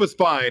 the wife was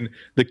fine.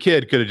 The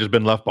kid could have just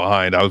been left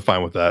behind. I was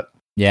fine with that.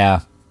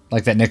 Yeah.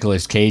 Like that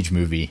Nicolas Cage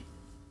movie.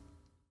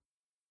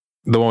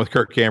 The one with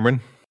Kirk Cameron?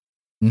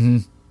 Mm-hmm.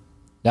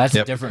 That's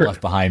a different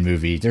Left Behind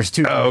movie. There's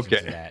two versions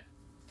of that.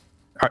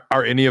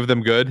 Are any of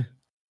them good?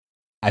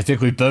 I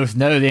think we both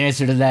know the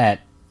answer to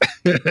that.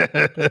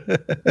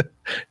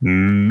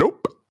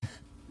 Nope.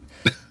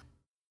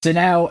 So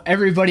now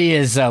everybody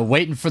is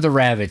waiting for the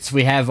rabbits.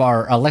 We have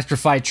our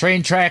electrified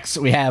train tracks.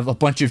 We have a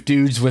bunch of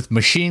dudes with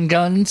machine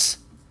guns.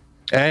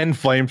 And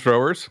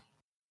flamethrowers.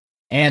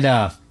 And,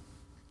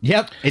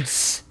 yep,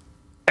 it's...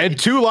 And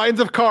two lines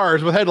of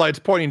cars with headlights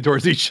pointing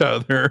towards each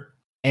other.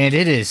 And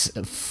it is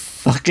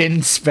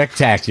fucking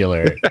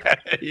spectacular.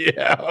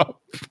 Yeah.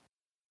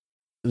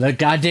 The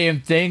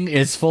goddamn thing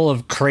is full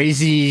of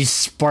crazy,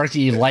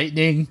 sparky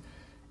lightning.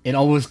 It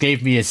almost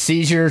gave me a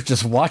seizure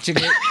just watching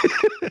it.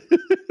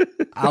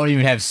 I don't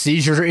even have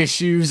seizure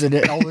issues, and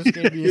it almost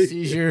gave me a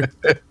seizure.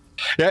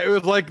 Yeah, it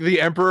was like the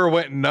Emperor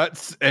went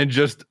nuts and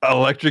just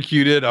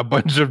electrocuted a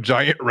bunch of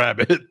giant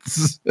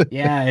rabbits.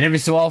 Yeah, and every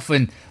so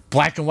often,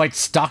 black and white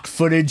stock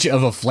footage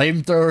of a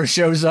flamethrower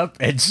shows up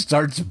and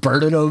starts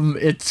burning them.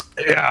 It's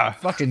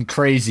fucking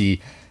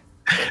crazy.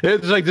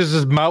 It's like there's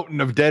this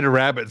mountain of dead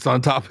rabbits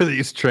on top of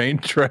these train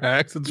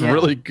tracks. It's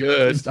really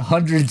good. Just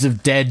hundreds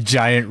of dead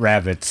giant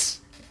rabbits.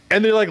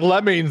 And they're like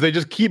lemmings. They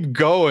just keep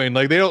going.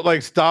 Like they don't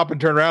like stop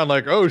and turn around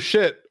like, oh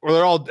shit.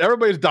 Or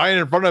everybody's dying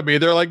in front of me.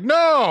 They're like,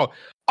 no,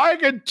 I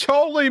can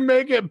totally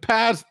make it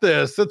past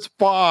this. It's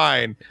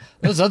fine.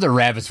 Those other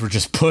rabbits were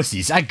just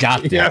pussies. I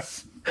got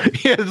this.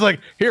 Yeah, it's like,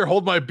 here,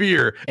 hold my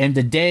beer. And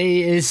the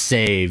day is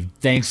saved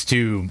thanks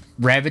to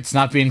rabbits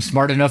not being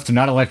smart enough to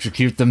not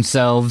electrocute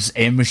themselves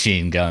and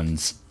machine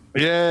guns.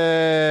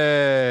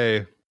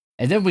 Yay.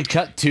 And then we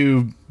cut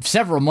to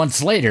several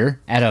months later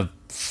at a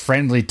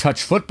friendly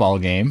touch football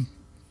game.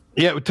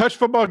 Yeah, touch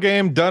football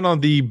game done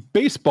on the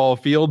baseball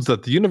fields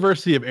at the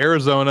University of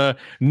Arizona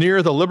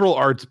near the Liberal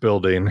Arts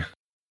Building.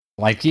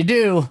 Like you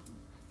do.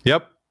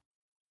 Yep.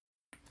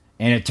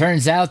 And it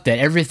turns out that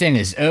everything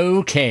is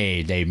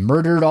okay. They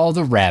murdered all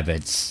the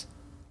rabbits.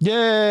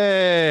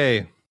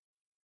 Yay!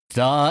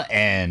 The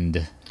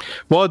end.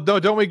 Well,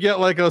 don't we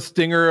get like a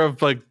stinger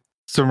of like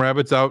some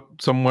rabbits out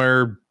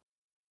somewhere,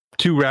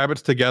 two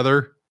rabbits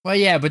together? Well,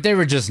 yeah, but they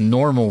were just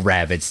normal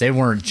rabbits. They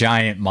weren't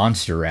giant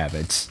monster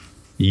rabbits.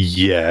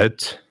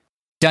 Yet.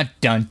 Dun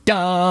dun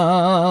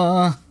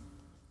dun!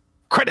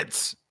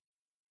 Credits!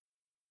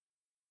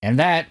 And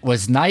that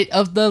was Night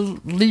of the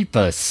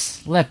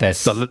Lepus.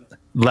 The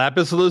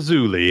Lapis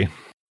Lazuli.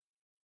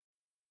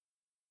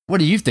 What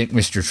do you think,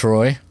 Mr.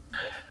 Troy?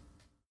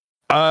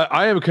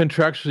 I am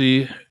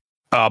contractually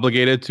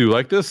obligated to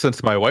like this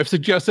since my wife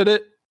suggested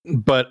it,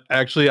 but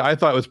actually I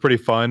thought it was pretty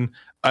fun.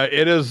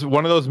 It is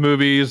one of those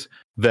movies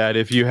that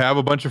if you have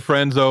a bunch of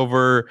friends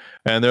over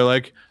and they're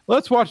like,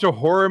 let's watch a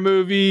horror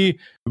movie,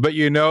 but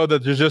you know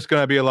that there's just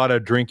going to be a lot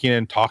of drinking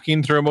and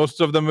talking through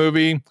most of the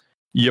movie,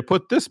 you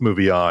put this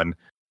movie on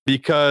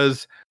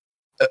because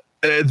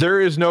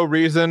there is no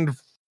reason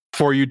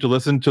for you to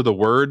listen to the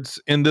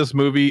words in this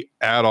movie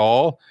at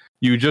all.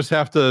 You just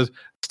have to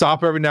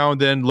stop every now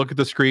and then, look at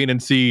the screen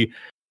and see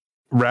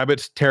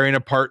rabbits tearing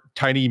apart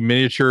tiny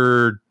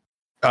miniature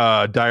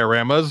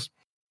dioramas,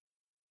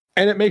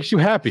 and it makes you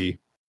happy.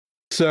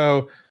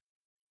 So,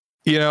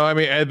 you know, I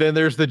mean, and then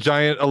there's the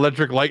giant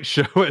electric light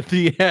show at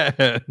the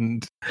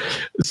end.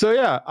 So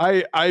yeah,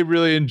 I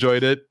really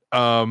enjoyed it.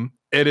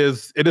 It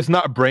is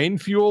not brain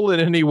fuel in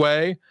any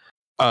way,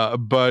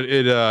 but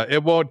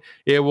it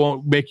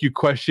won't make you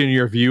question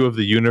your view of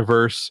the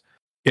universe.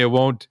 It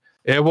won't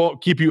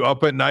keep you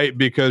up at night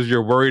because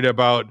you're worried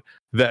about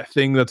that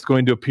thing that's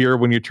going to appear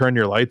when you turn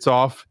your lights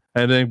off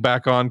and then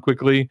back on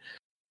quickly.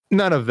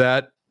 None of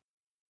that.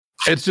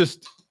 It's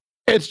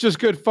just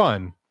good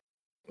fun.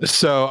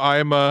 So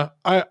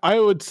I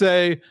would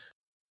say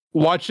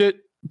watch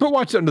it, but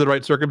watch it under the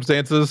right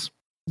circumstances.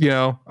 You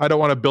know, I don't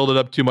want to build it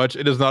up too much.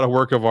 It is not a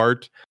work of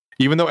art,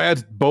 even though it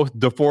adds both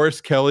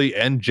DeForest Kelly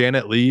and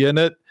Janet Leigh in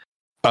it.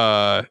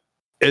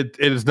 It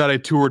is not a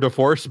tour de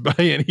force by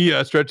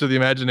any stretch of the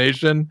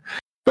imagination,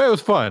 but it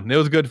was fun. It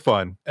was good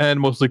fun and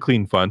mostly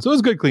clean fun. So it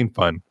was good, clean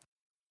fun.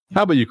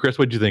 How about you, Chris?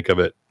 What'd you think of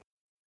it?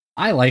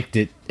 I liked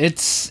it.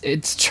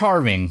 It's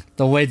charming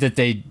the way that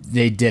they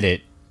did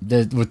it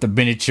with the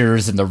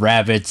miniatures and the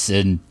rabbits,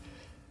 and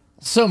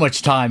so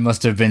much time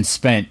must have been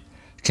spent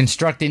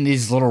constructing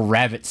these little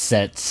rabbit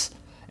sets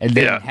and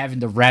then having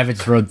the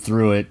rabbits run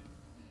through it.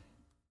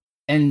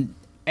 and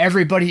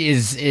everybody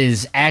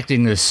is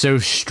acting this so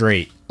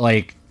straight.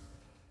 Like,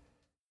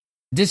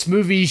 this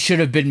movie should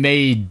have been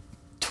made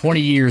 20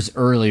 years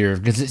earlier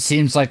because it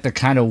seems like the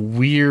kind of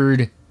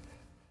weird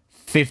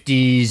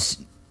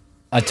 50s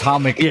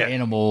atomic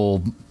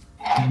animal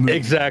movie.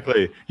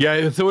 Exactly.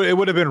 Yeah, so it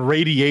would have been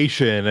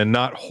radiation and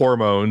not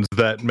hormones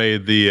that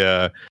made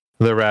the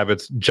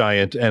rabbits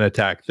giant and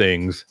attack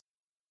things.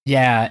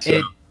 Yeah,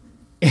 so.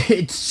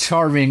 It's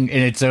charming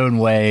in its own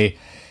way.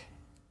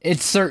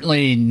 It's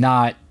certainly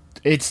not.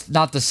 It's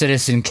not the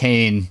Citizen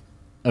Kane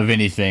of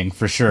anything,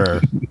 for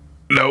sure.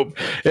 Nope.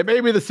 It may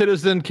be the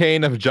Citizen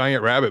Kane of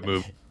giant rabbit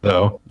movie,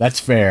 though. That's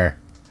fair.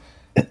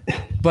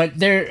 But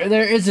there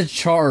is a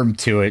charm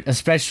to it,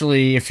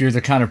 especially if you're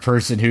the kind of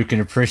person who can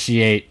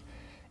appreciate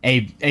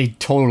a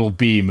total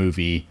B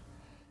movie.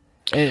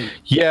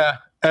 Yeah,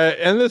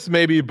 and this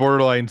may be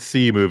borderline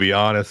C movie,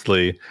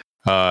 honestly.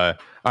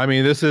 I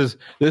mean, this is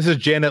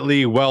Janet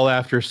Leigh well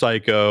after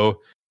Psycho.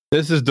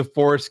 This is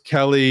DeForest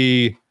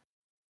Kelley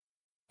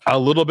a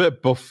little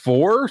bit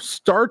before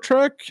Star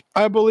Trek,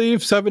 I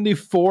believe.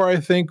 74, I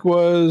think,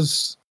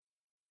 was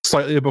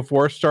slightly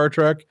before Star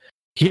Trek.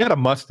 He had a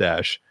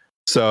mustache,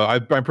 so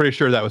I'm pretty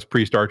sure that was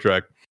pre-Star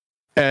Trek.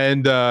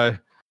 And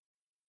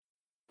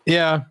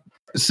yeah,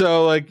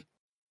 so like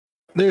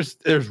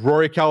there's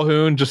Rory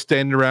Calhoun just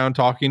standing around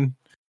talking,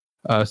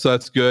 so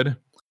that's good.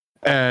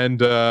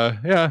 And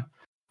yeah.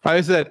 Like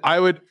I said,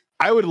 I would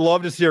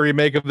love to see a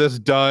remake of this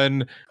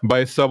done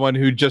by someone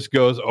who just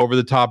goes over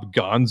the top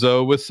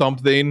gonzo with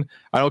something.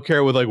 I don't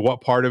care with like what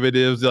part of it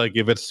is, like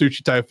if it's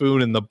Sushi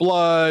Typhoon in the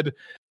blood,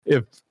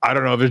 if I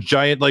don't know if it's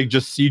giant like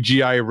just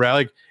CGI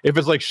like if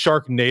it's like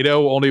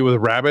Sharknado only with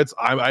rabbits,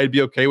 I'd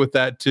be okay with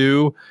that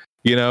too.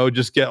 You know,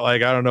 just get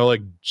like I don't know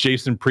like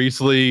Jason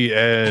Priestley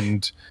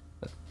and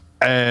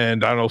I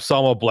don't know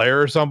Selma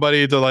Blair or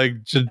somebody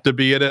to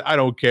be in it. I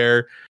don't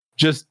care.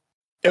 Just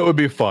it would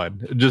be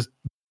fun. Just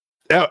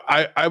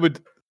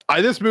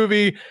this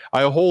movie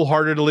I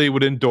wholeheartedly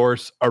would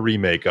endorse a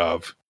remake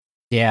of.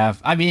 Yeah,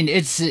 I mean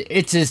it's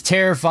as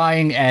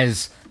terrifying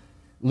as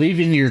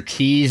leaving your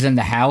keys in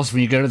the house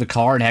when you go to the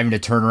car and having to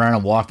turn around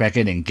and walk back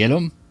in and get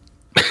them.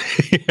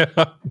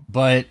 Yeah.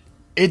 But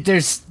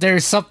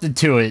there's something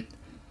to it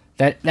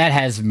that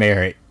has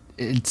merit.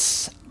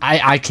 It's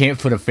I can't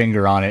put a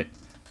finger on it.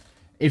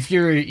 If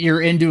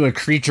you're into a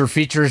creature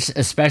features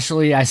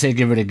especially, I say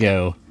give it a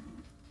go.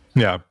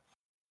 Yeah.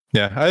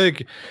 Yeah, I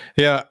think,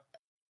 yeah.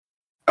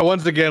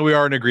 Once again, we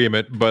are in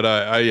agreement, but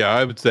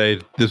I would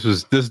say this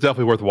is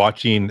definitely worth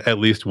watching at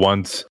least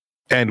once,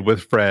 and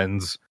with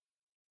friends,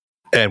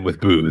 and with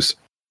booze.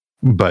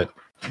 But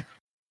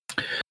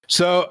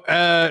so,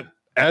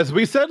 as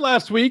we said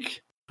last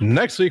week,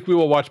 next week we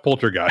will watch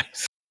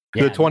Poltergeist,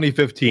 the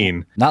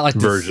 2015 not like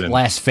version. This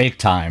last fake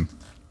time.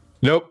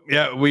 Nope.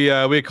 Yeah,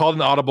 we called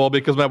an audible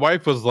because my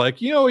wife was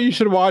like, you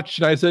should watch.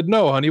 And I said,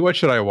 no, honey, what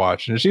should I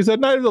watch? And she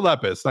said, Night of the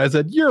Lepus. And I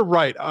said, you're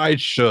right, I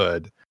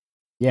should.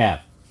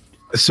 Yeah.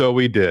 So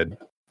we did.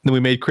 Then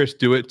we made Chris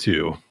do it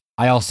too.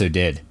 I also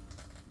did.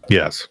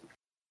 Yes.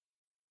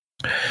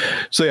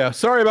 So yeah,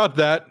 sorry about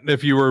that.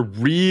 If you were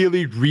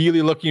really,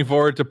 really looking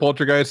forward to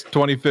Poltergeist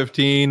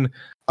 2015,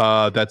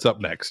 that's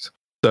up next.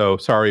 So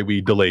sorry we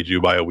delayed you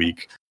by a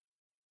week.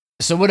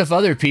 So what if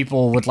other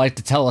people would like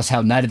to tell us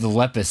how Night of the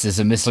Lepus is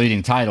a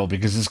misleading title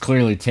because this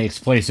clearly takes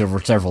place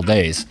over several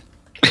days?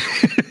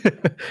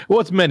 Well,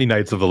 it's many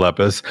Nights of the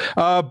Lepus,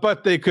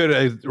 but they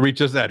could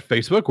reach us at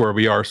Facebook where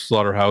we are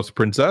Slaughterhouse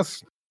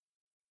Princess.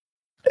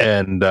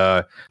 And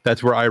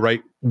that's where I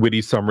write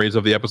witty summaries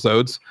of the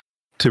episodes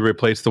to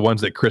replace the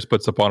ones that Chris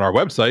puts up on our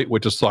website,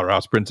 which is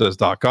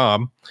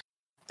slaughterhouseprincess.com.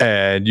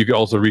 And you can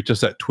also reach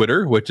us at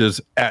Twitter, which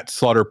is at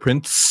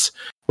SlaughterPrince,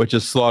 which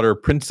is Slaughter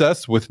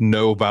Princess with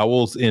no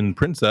vowels in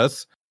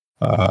princess.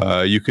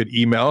 You could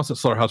email us at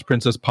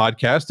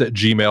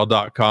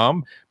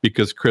slaughterhouseprincesspodcast@gmail.com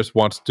because Chris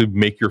wants to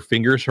make your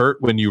fingers hurt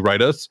when you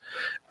write us.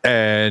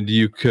 And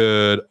you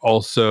could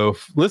also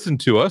listen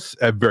to us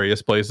at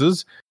various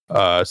places,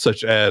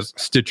 such as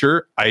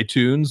Stitcher,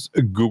 iTunes,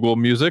 Google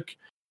Music,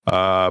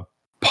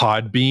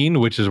 Podbean,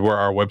 which is where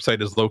our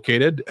website is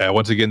located.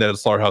 Once again, that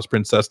is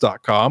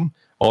slaughterhouseprincess.com.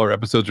 All our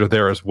episodes are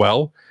there as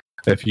well.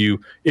 If you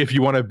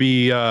want to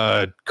be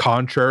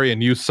contrary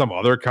and use some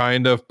other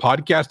kind of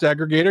podcast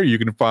aggregator, you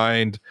can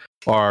find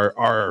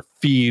our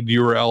feed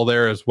URL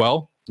there as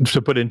well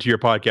to put into your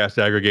podcast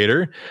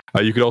aggregator.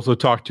 You could also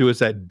talk to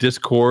us at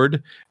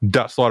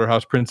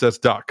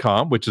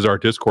discord.slaughterhouseprincess.com, which is our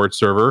Discord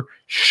server,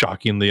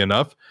 shockingly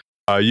enough.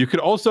 You could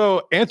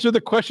also answer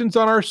the questions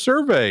on our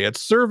survey at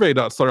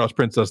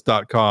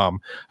survey.slaughterhouseprincess.com.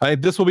 I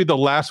think this will be the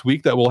last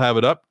week that we'll have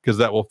it up because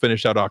that will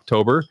finish out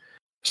October.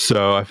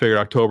 So I figured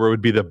October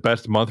would be the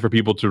best month for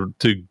people to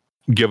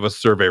give us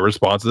survey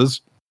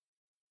responses.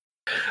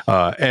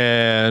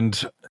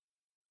 And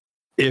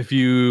if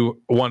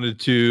you wanted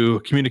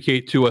to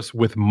communicate to us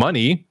with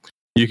money,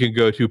 you can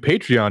go to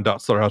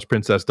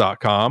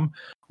patreon.slaughterhouseprincess.com,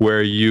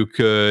 where you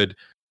could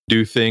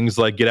do things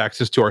like get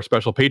access to our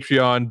special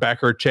Patreon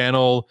backer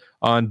channel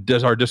on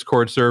our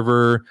Discord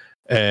server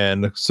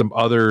and some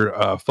other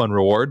fun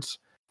rewards.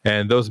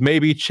 and those may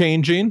be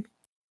changing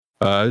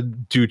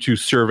due to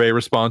survey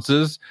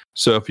responses.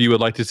 So if you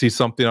would like to see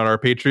something on our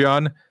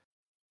Patreon,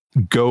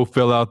 go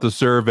fill out the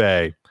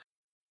survey.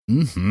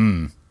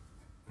 Mm-hmm.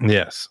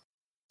 Yes.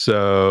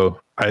 So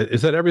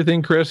is that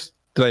everything, Chris?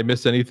 Did I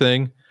miss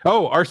anything?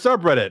 Oh, our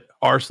subreddit,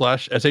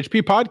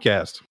 r/SHP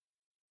podcast.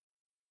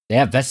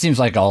 Yeah, that seems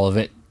like all of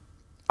it.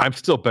 I'm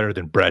still better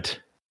than Brett.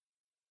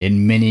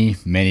 In many,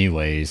 many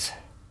ways.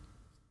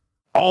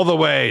 All the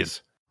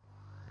ways.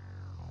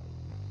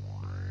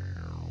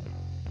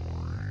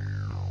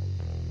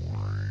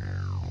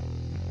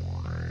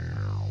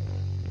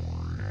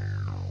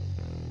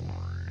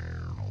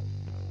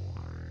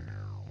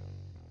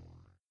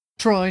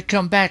 Troy,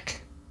 come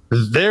back.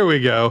 There we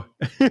go.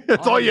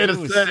 That's all you had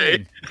to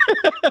say.